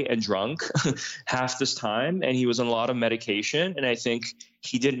high and drunk half this time, and he was on a lot of medication. And I think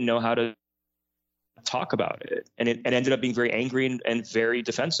he didn't know how to talk about it. And it ended up being very angry and very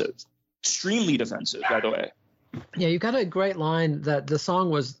defensive, extremely defensive, by the way. Yeah, you got a great line that the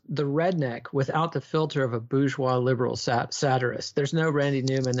song was the redneck without the filter of a bourgeois liberal satirist. There's no Randy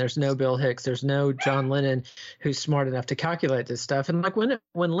Newman, there's no Bill Hicks, there's no John Lennon who's smart enough to calculate this stuff. And like when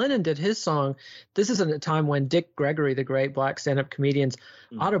Lennon did his song, this is at a time when Dick Gregory, the great black stand-up comedian's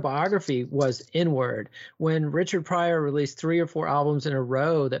autobiography was N-word. When Richard Pryor released 3 or 4 albums in a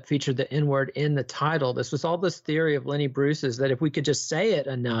row that featured the N-word in the title, this was all this theory of Lenny Bruce's that if we could just say it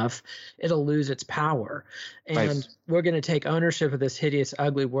enough, it'll lose its power. And we're going to take ownership of this hideous,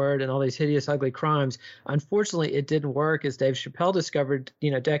 ugly word and all these hideous, ugly crimes. Unfortunately, it didn't work, as Dave Chappelle discovered,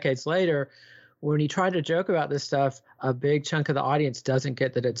 decades later. When he tried to joke about this stuff, a big chunk of the audience doesn't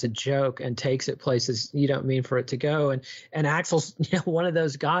get that it's a joke and takes it places you don't mean for it to go. And Axl's one of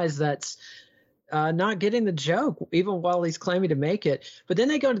those guys that's not getting the joke, even while he's claiming to make it. But then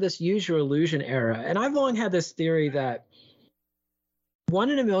they go to this Use Your Illusion era. And I've long had this theory that One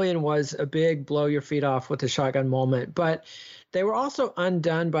in a Million was a big blow your feet off with the shotgun moment, but they were also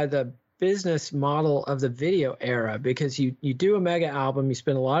undone by the business model of the video era, because you do a mega album, you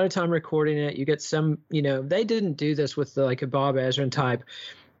spend a lot of time recording it, you get some, they didn't do this with like a Bob Ezrin type,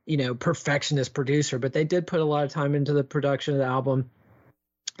 perfectionist producer, but they did put a lot of time into the production of the album.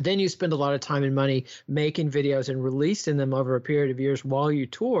 Then you spend a lot of time and money making videos and releasing them over a period of years while you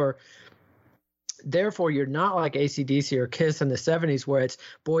tour. Therefore, you're not like AC/DC or Kiss in the 70s where it's,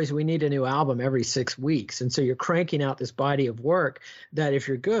 boys, we need a new album every 6 weeks. And so you're cranking out this body of work that, if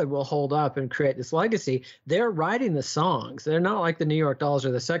you're good, will hold up and create this legacy. They're writing the songs. They're not like the New York Dolls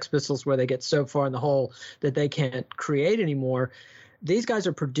or the Sex Pistols where they get so far in the hole that they can't create anymore. These guys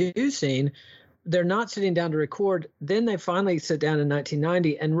are producing. They're not sitting down to record. Then they finally sit down in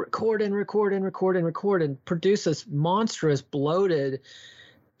 1990 and record and produce this monstrous, bloated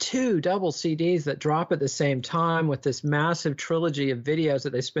 2 double CDs that drop at the same time with this massive trilogy of videos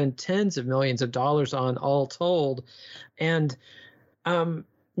that they spend tens of millions of dollars on, all told. And,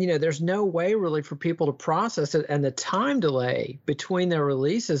 there's no way really for people to process it. And the time delay between their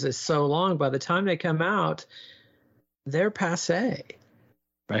releases is so long. By the time they come out, they're passé.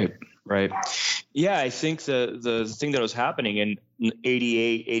 Right. Yeah, I think the thing that was happening in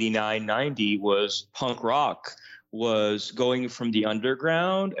 88, 89, 90 was punk rock was going from the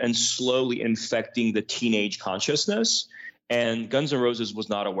underground and slowly infecting the teenage consciousness. And Guns N' Roses was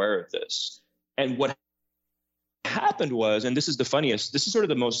not aware of this. And what happened was, and this is the funniest, this is sort of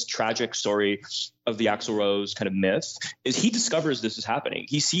the most tragic story of the Axl Rose kind of myth, is he discovers this is happening.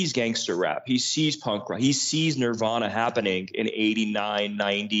 He sees gangster rap. He sees punk rock. He sees Nirvana happening in 89,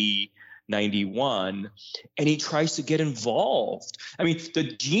 90, 91, and he tries to get involved. I mean, the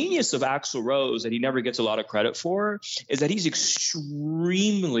genius of Axl Rose that he never gets a lot of credit for is that he's he's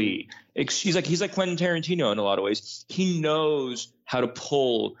like Quentin Tarantino in a lot of ways. He knows how to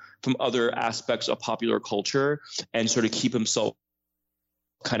pull from other aspects of popular culture and sort of keep himself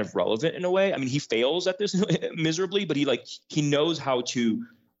kind of relevant in a way. I mean, he fails at this miserably, but he knows how to,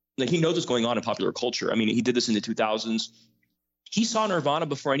 he knows what's going on in popular culture. I mean, he did this in the 2000s. He saw Nirvana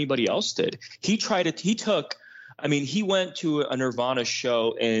before anybody else did. He went to a Nirvana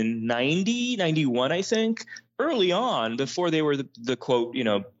show in 90, 91, I think, early on, before they were the quote,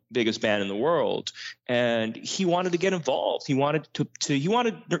 biggest band in the world. And he wanted to get involved. He wanted he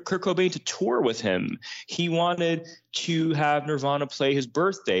wanted Kurt Cobain to tour with him. He wanted to have Nirvana play his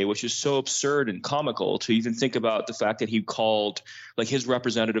birthday, which is so absurd and comical to even think about the fact that he called, like his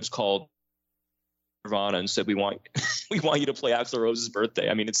representatives called Nirvana and said, we want you to play Axl Rose's birthday.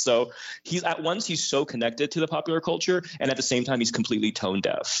 I mean, it's so, he's so connected to the popular culture, and at the same time he's completely tone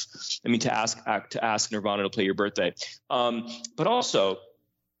deaf. I mean, to ask Nirvana to play your birthday. But also,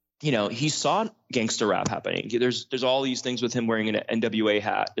 he saw gangster rap happening. There's all these things with him wearing an NWA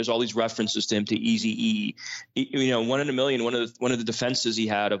hat. There's all these references to him, to Eazy-E. One in a Million, one of the defenses he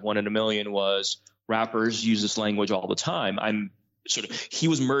had of One in a Million was rappers use this language all the time. He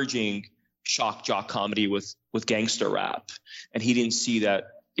was merging shock jock comedy with gangster rap, and he didn't see that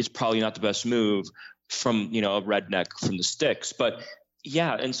it's probably not the best move from a redneck from the sticks. But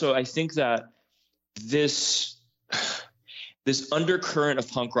yeah, and so I think that this undercurrent of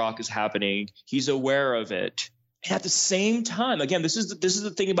punk rock is happening. He's aware of it, and at the same time, again, this is the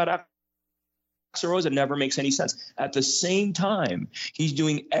thing about Axl Rose that never makes any sense. At the same time, he's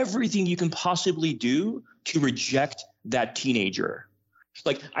doing everything you can possibly do to reject that teenager.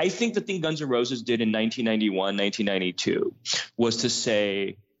 Like, I think the thing Guns N' Roses did in 1991, 1992 was to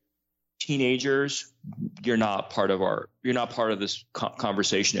say, teenagers, you're not part of this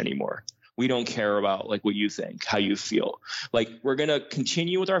conversation anymore. We don't care about what you think, how you feel. We're going to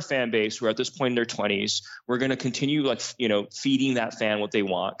continue with our fan base who are at this point in their 20s. We're going to continue feeding that fan what they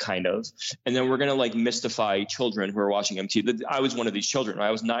want, kind of. And then we're going to mystify children who are watching MTV. I was one of these children.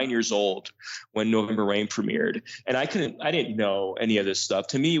 I was 9 years old when November Rain premiered, and I didn't know any of this stuff.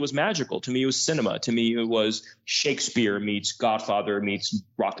 To me, it was magical. To me, it was cinema. To me, it was Shakespeare meets Godfather meets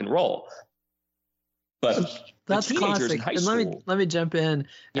rock and roll. But that's classic. And let me jump in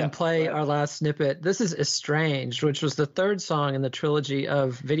and play our last snippet. This is Estranged, which was the third song in the trilogy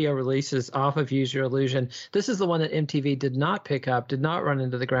of video releases off of Use Your Illusion. This is the one that MTV did not pick up, did not run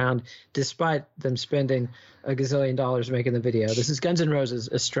into the ground, despite them spending a gazillion dollars making the video. This is Guns N' Roses'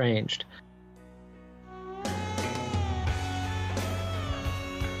 Estranged.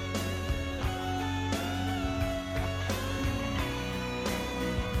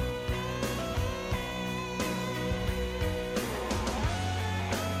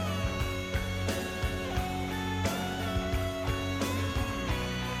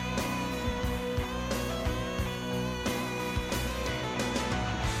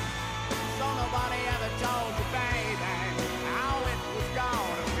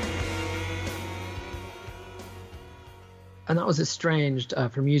 And that was Estranged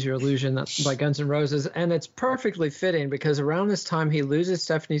from Use Your Illusion by Guns N' Roses. And it's perfectly fitting because around this time he loses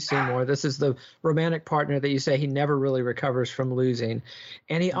Stephanie Seymour. This is the romantic partner that you say he never really recovers from losing.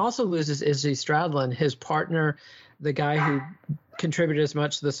 And he also loses Izzy Stradlin, his partner, the guy who contributed as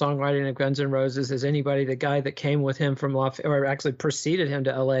much to the songwriting of Guns N' Roses as anybody, the guy that came with him from or actually preceded him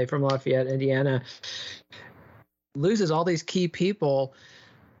to LA from Lafayette, Indiana, loses all these key people,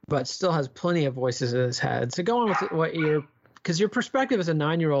 but still has plenty of voices in his head. So go on with because your perspective as a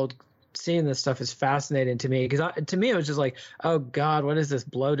 9-year-old seeing this stuff is fascinating to me. Because to me, it was just like, oh God, what is this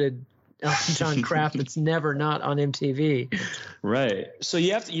bloated Elton John crap that's never not on MTV? Right. So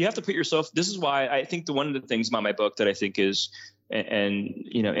you have to put yourself. This is why I think one of the things about my book that I think is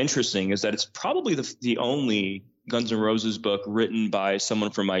interesting is that it's probably the only Guns N' Roses book written by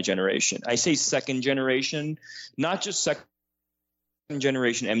someone from my generation. I say second generation, not just second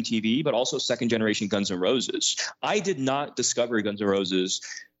generation MTV, but also second generation Guns N' Roses. I did not discover Guns N' Roses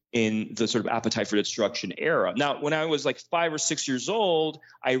in the sort of Appetite for Destruction era. Now, when I was like 5 or 6 years old,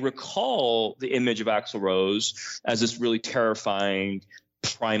 I recall the image of Axl Rose as this really terrifying,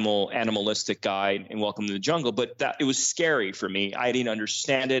 primal, animalistic guy in Welcome to the Jungle, but it was scary for me. I didn't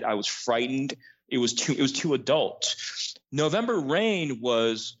understand it. I was frightened. It was too adult. November Rain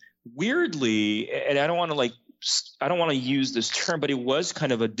was weirdly, and I don't want to use this term, but it was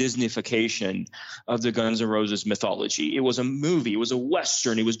kind of a Disneyfication of the Guns N' Roses mythology. It was a movie. It was a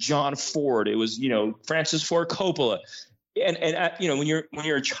Western. It was John Ford. It was, Francis Ford Coppola. And when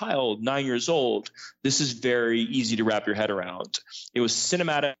you're a child, 9 years old, this is very easy to wrap your head around. It was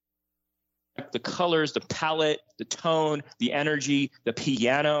cinematic. The colors, the palette, the tone, the energy, the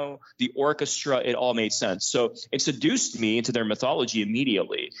piano, the orchestra, it all made sense. So it seduced me into their mythology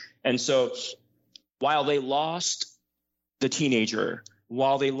immediately. And so while they lost the teenager,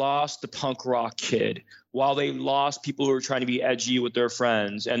 while they lost the punk rock kid, while they lost people who were trying to be edgy with their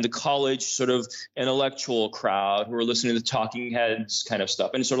friends and the college sort of intellectual crowd who were listening to the Talking Heads kind of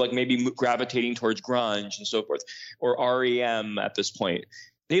stuff and sort of like maybe gravitating towards grunge and so forth, or REM at this point,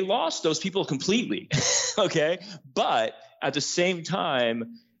 they lost those people completely. Okay. But at the same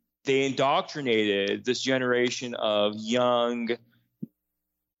time, they indoctrinated this generation of young,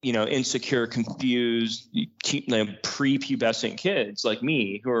 insecure, confused, prepubescent kids like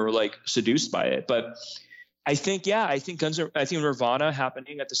me who are like seduced by it. But I think Nirvana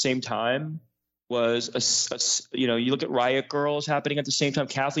happening at the same time was you look at Riot Girls happening at the same time.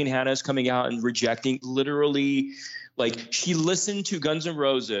 Kathleen Hanna is coming out and rejecting, literally, like, she listened to Guns N'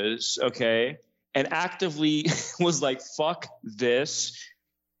 Roses, okay, and actively was like, fuck this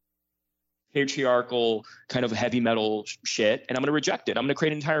patriarchal kind of heavy metal shit, and I'm going to reject it. I'm going to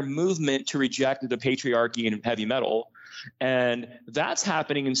create an entire movement to reject the patriarchy and heavy metal. And that's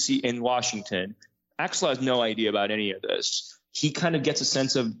happening in Washington. Axl has no idea about any of this. He kind of gets a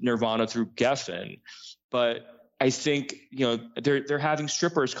sense of Nirvana through Geffen, but I think they're having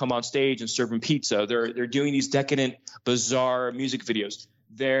strippers come on stage and serve them pizza. They're doing these decadent, bizarre music videos.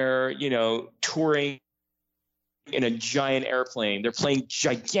 They're touring in a giant airplane. They're playing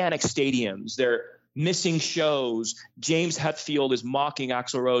gigantic stadiums. They're missing shows. James Hetfield is mocking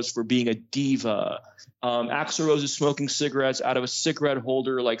Axl Rose for being a diva. Axl Rose is smoking cigarettes out of a cigarette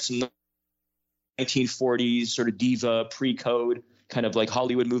holder, like some 1940s sort of diva pre-code kind of like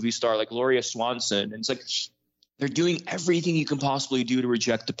Hollywood movie star like Gloria Swanson. And it's like they're doing everything you can possibly do to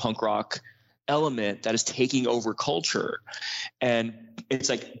reject the punk rock element that is taking over culture. And it's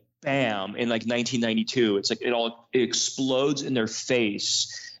like, bam, in like 1992, it's like it explodes in their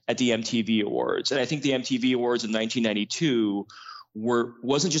face at the MTV Awards. And I think the MTV Awards in 1992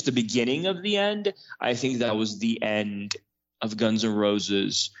 wasn't just the beginning of the end. I think that was the end of Guns N'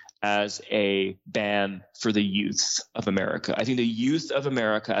 Roses as a band for the youth of America. I think the youth of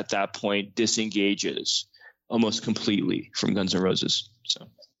America at that point disengages almost completely from Guns N' Roses. So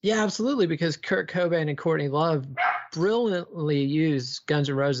yeah, absolutely, because Kurt Cobain and Courtney Love brilliantly used Guns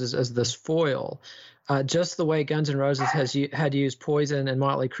N' Roses as this foil, just the way Guns N' Roses had used Poison and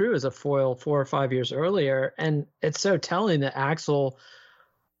Motley Crue as a foil 4 or 5 years earlier. And it's so telling that Axl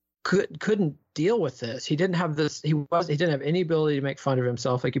couldn't deal with this. He didn't have this. He didn't have any ability to make fun of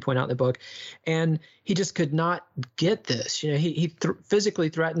himself, like you point out in the book, and he just could not get this. He physically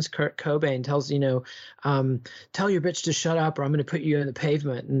threatens Kurt Cobain, tells tell your bitch to shut up, or I'm going to put you in the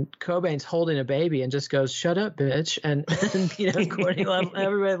pavement. And Cobain's holding a baby and just goes, "Shut up, bitch!" And Courtney,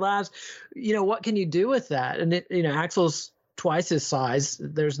 everybody laughs. What can you do with that? And Axl's twice his size.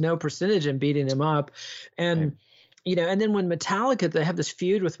 There's no percentage in beating him up, and. Right. And then when Metallica, they have this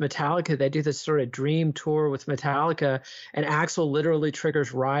feud with Metallica, they do this sort of dream tour with Metallica, and Axl literally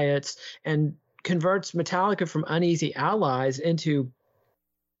triggers riots, and converts Metallica from uneasy allies into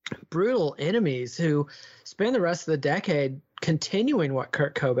brutal enemies who spend the rest of the decade continuing what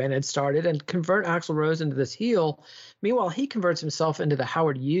Kurt Cobain had started and convert Axl Rose into this heel. Meanwhile, he converts himself into the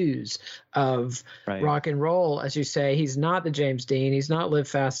Howard Hughes of rock and roll. As you say, he's not the James Dean. He's not Live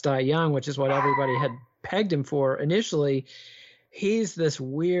Fast, Die Young, which is what everybody had pegged him for initially. He's this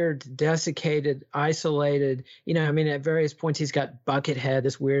weird, desiccated, isolated, at various points he's got Buckethead,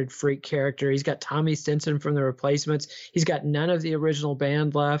 this weird freak character. He's got Tommy Stinson from the Replacements. He's got none of the original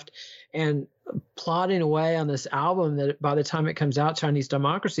band left. And plodding away on this album that by the time it comes out, Chinese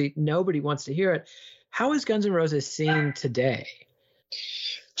Democracy, nobody wants to hear it. How is Guns N' Roses seen today?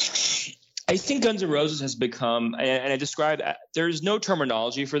 I think Guns N' Roses has become, and I described, there's no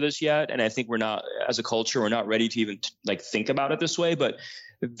terminology for this yet. And I think we're not, as a culture, we're not ready to even think about it this way, but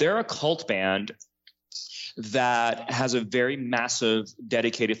they're a cult band that has a very massive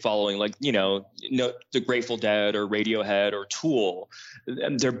dedicated following, the Grateful Dead or Radiohead or Tool.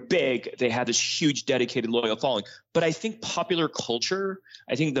 They're big. They have this huge dedicated loyal following. But I think popular culture,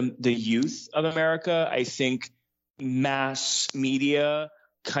 I think the youth of America, I think mass media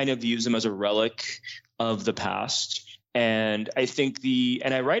kind of views them as a relic of the past. And I think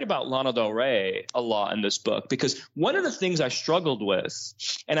and I write about Lana Del Rey a lot in this book, because one of the things I struggled with,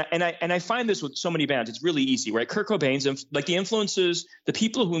 and I find this with so many bands, it's really easy, right? Kurt Cobain's the influences, the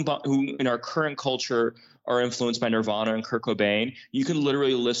people who in our current culture are influenced by Nirvana and Kurt Cobain, you can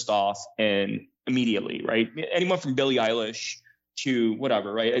literally list off and immediately, right? Anyone from Billie Eilish to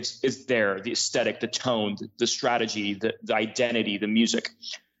whatever, right? It's there, the aesthetic, the tone, the strategy, the identity, the music.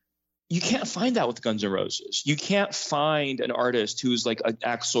 You can't find that with Guns N' Roses. You can't find an artist who's like an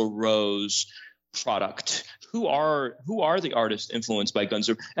Axl Rose product. Who are the artists influenced by Guns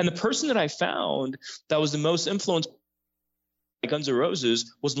N' Roses? And the person that I found that was the most influenced by Guns N'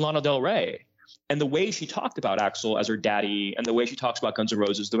 Roses was Lana Del Rey. And the way she talked about Axl as her daddy, and the way she talks about Guns N'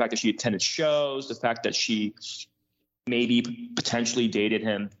 Roses, the fact that she attended shows, the fact that she maybe potentially dated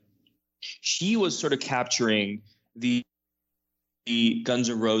him, she was sort of capturing the Guns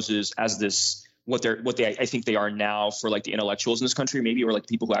N' Roses as this what I think they are now for the intellectuals in this country, maybe, or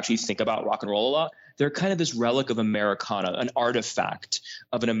people who actually think about rock and roll a lot. They're kind of this relic of Americana, an artifact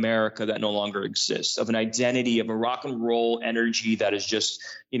of an America that no longer exists, of an identity, of a rock and roll energy that is just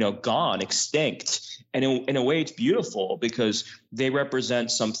gone, extinct. And in a way, it's beautiful because they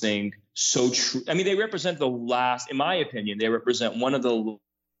represent something so true. I mean, they represent in my opinion, they represent one of the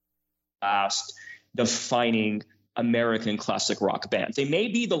last defining American classic rock band. They may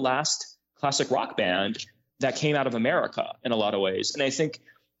be the last classic rock band that came out of America in a lot of ways. And I think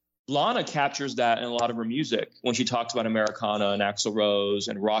Lana captures that in a lot of her music when she talks about Americana and Axl Rose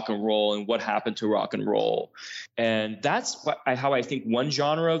and rock and roll and what happened to rock and roll. And that's how I think one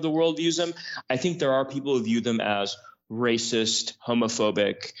genre of the world views them. I think there are people who view them as racist,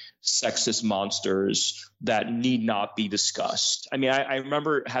 homophobic, sexist monsters that need not be discussed. I mean, I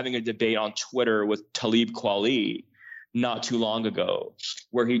remember having a debate on Twitter with Talib Kweli not too long ago,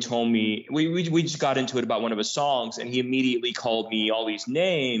 where he told me, we just got into it about one of his songs, and he immediately called me all these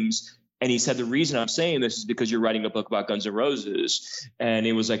names. And he said, the reason I'm saying this is because you're writing a book about Guns N' Roses. And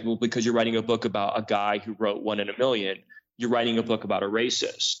it was like, well, because you're writing a book about a guy who wrote One in a Million, you're writing a book about a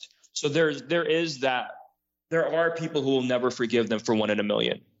racist. So there is that. There are people who will never forgive them for One in a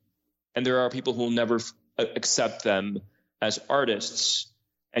Million. And there are people who will never accept them as artists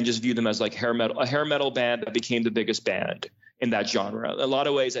and just view them as a hair metal band that became the biggest band in that genre. In a lot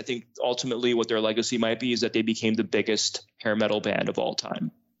of ways, I think ultimately what their legacy might be is that they became the biggest hair metal band of all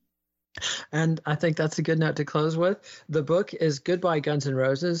time. And I think that's a good note to close with. The book is Goodbye Guns N'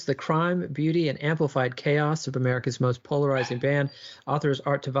 Roses, The Crime, Beauty, and Amplified Chaos of America's Most Polarizing Band. Author is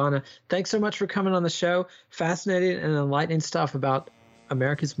Art Tavana. Thanks so much for coming on the show. Fascinating and enlightening stuff about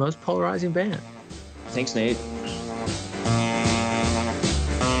America's most polarizing band. Thanks, Nate.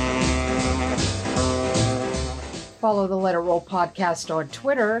 Follow the Let It Roll podcast on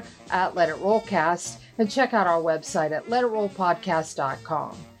Twitter at Let It Rollcast, and check out our website at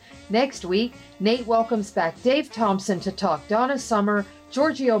letitrollpodcast.com. Next week, Nate welcomes back Dave Thompson to talk Donna Summer,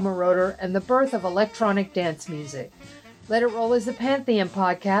 Giorgio Moroder, and the birth of electronic dance music. Let It Roll is a Pantheon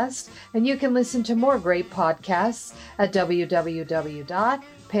podcast, and you can listen to more great podcasts at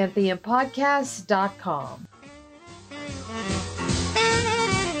www.pantheonpodcast.com.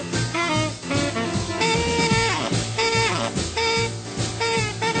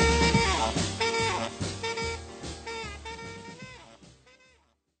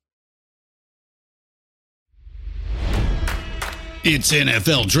 It's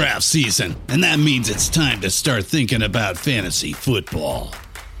NFL draft season, and that means it's time to start thinking about fantasy football.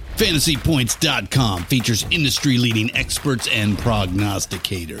 FantasyPoints.com features industry-leading experts and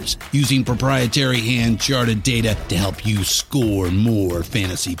prognosticators using proprietary hand-charted data to help you score more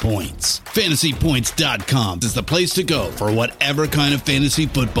fantasy points. FantasyPoints.com is the place to go for whatever kind of fantasy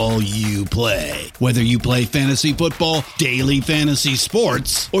football you play. Whether you play fantasy football, daily fantasy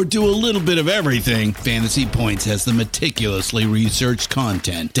sports, or do a little bit of everything, Fantasy Points has the meticulously researched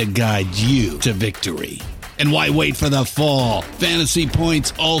content to guide you to victory. And why wait for the fall? Fantasy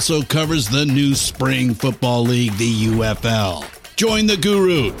Points also covers the new spring football league, the UFL. Join the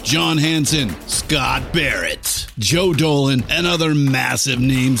guru, John Hansen, Scott Barrett, Joe Dolan, and other massive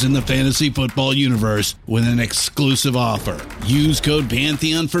names in the fantasy football universe with an exclusive offer. Use code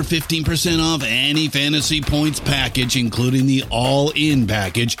Pantheon for 15% off any Fantasy Points package, including the all-in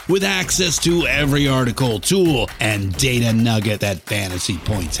package, with access to every article, tool, and data nugget that Fantasy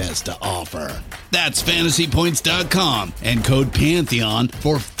Points has to offer. That's FantasyPoints.com and code Pantheon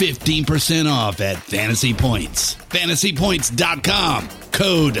for 15% off at Fantasy Points. FantasyPoints.com,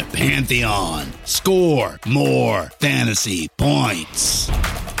 code Pantheon. Score more fantasy points.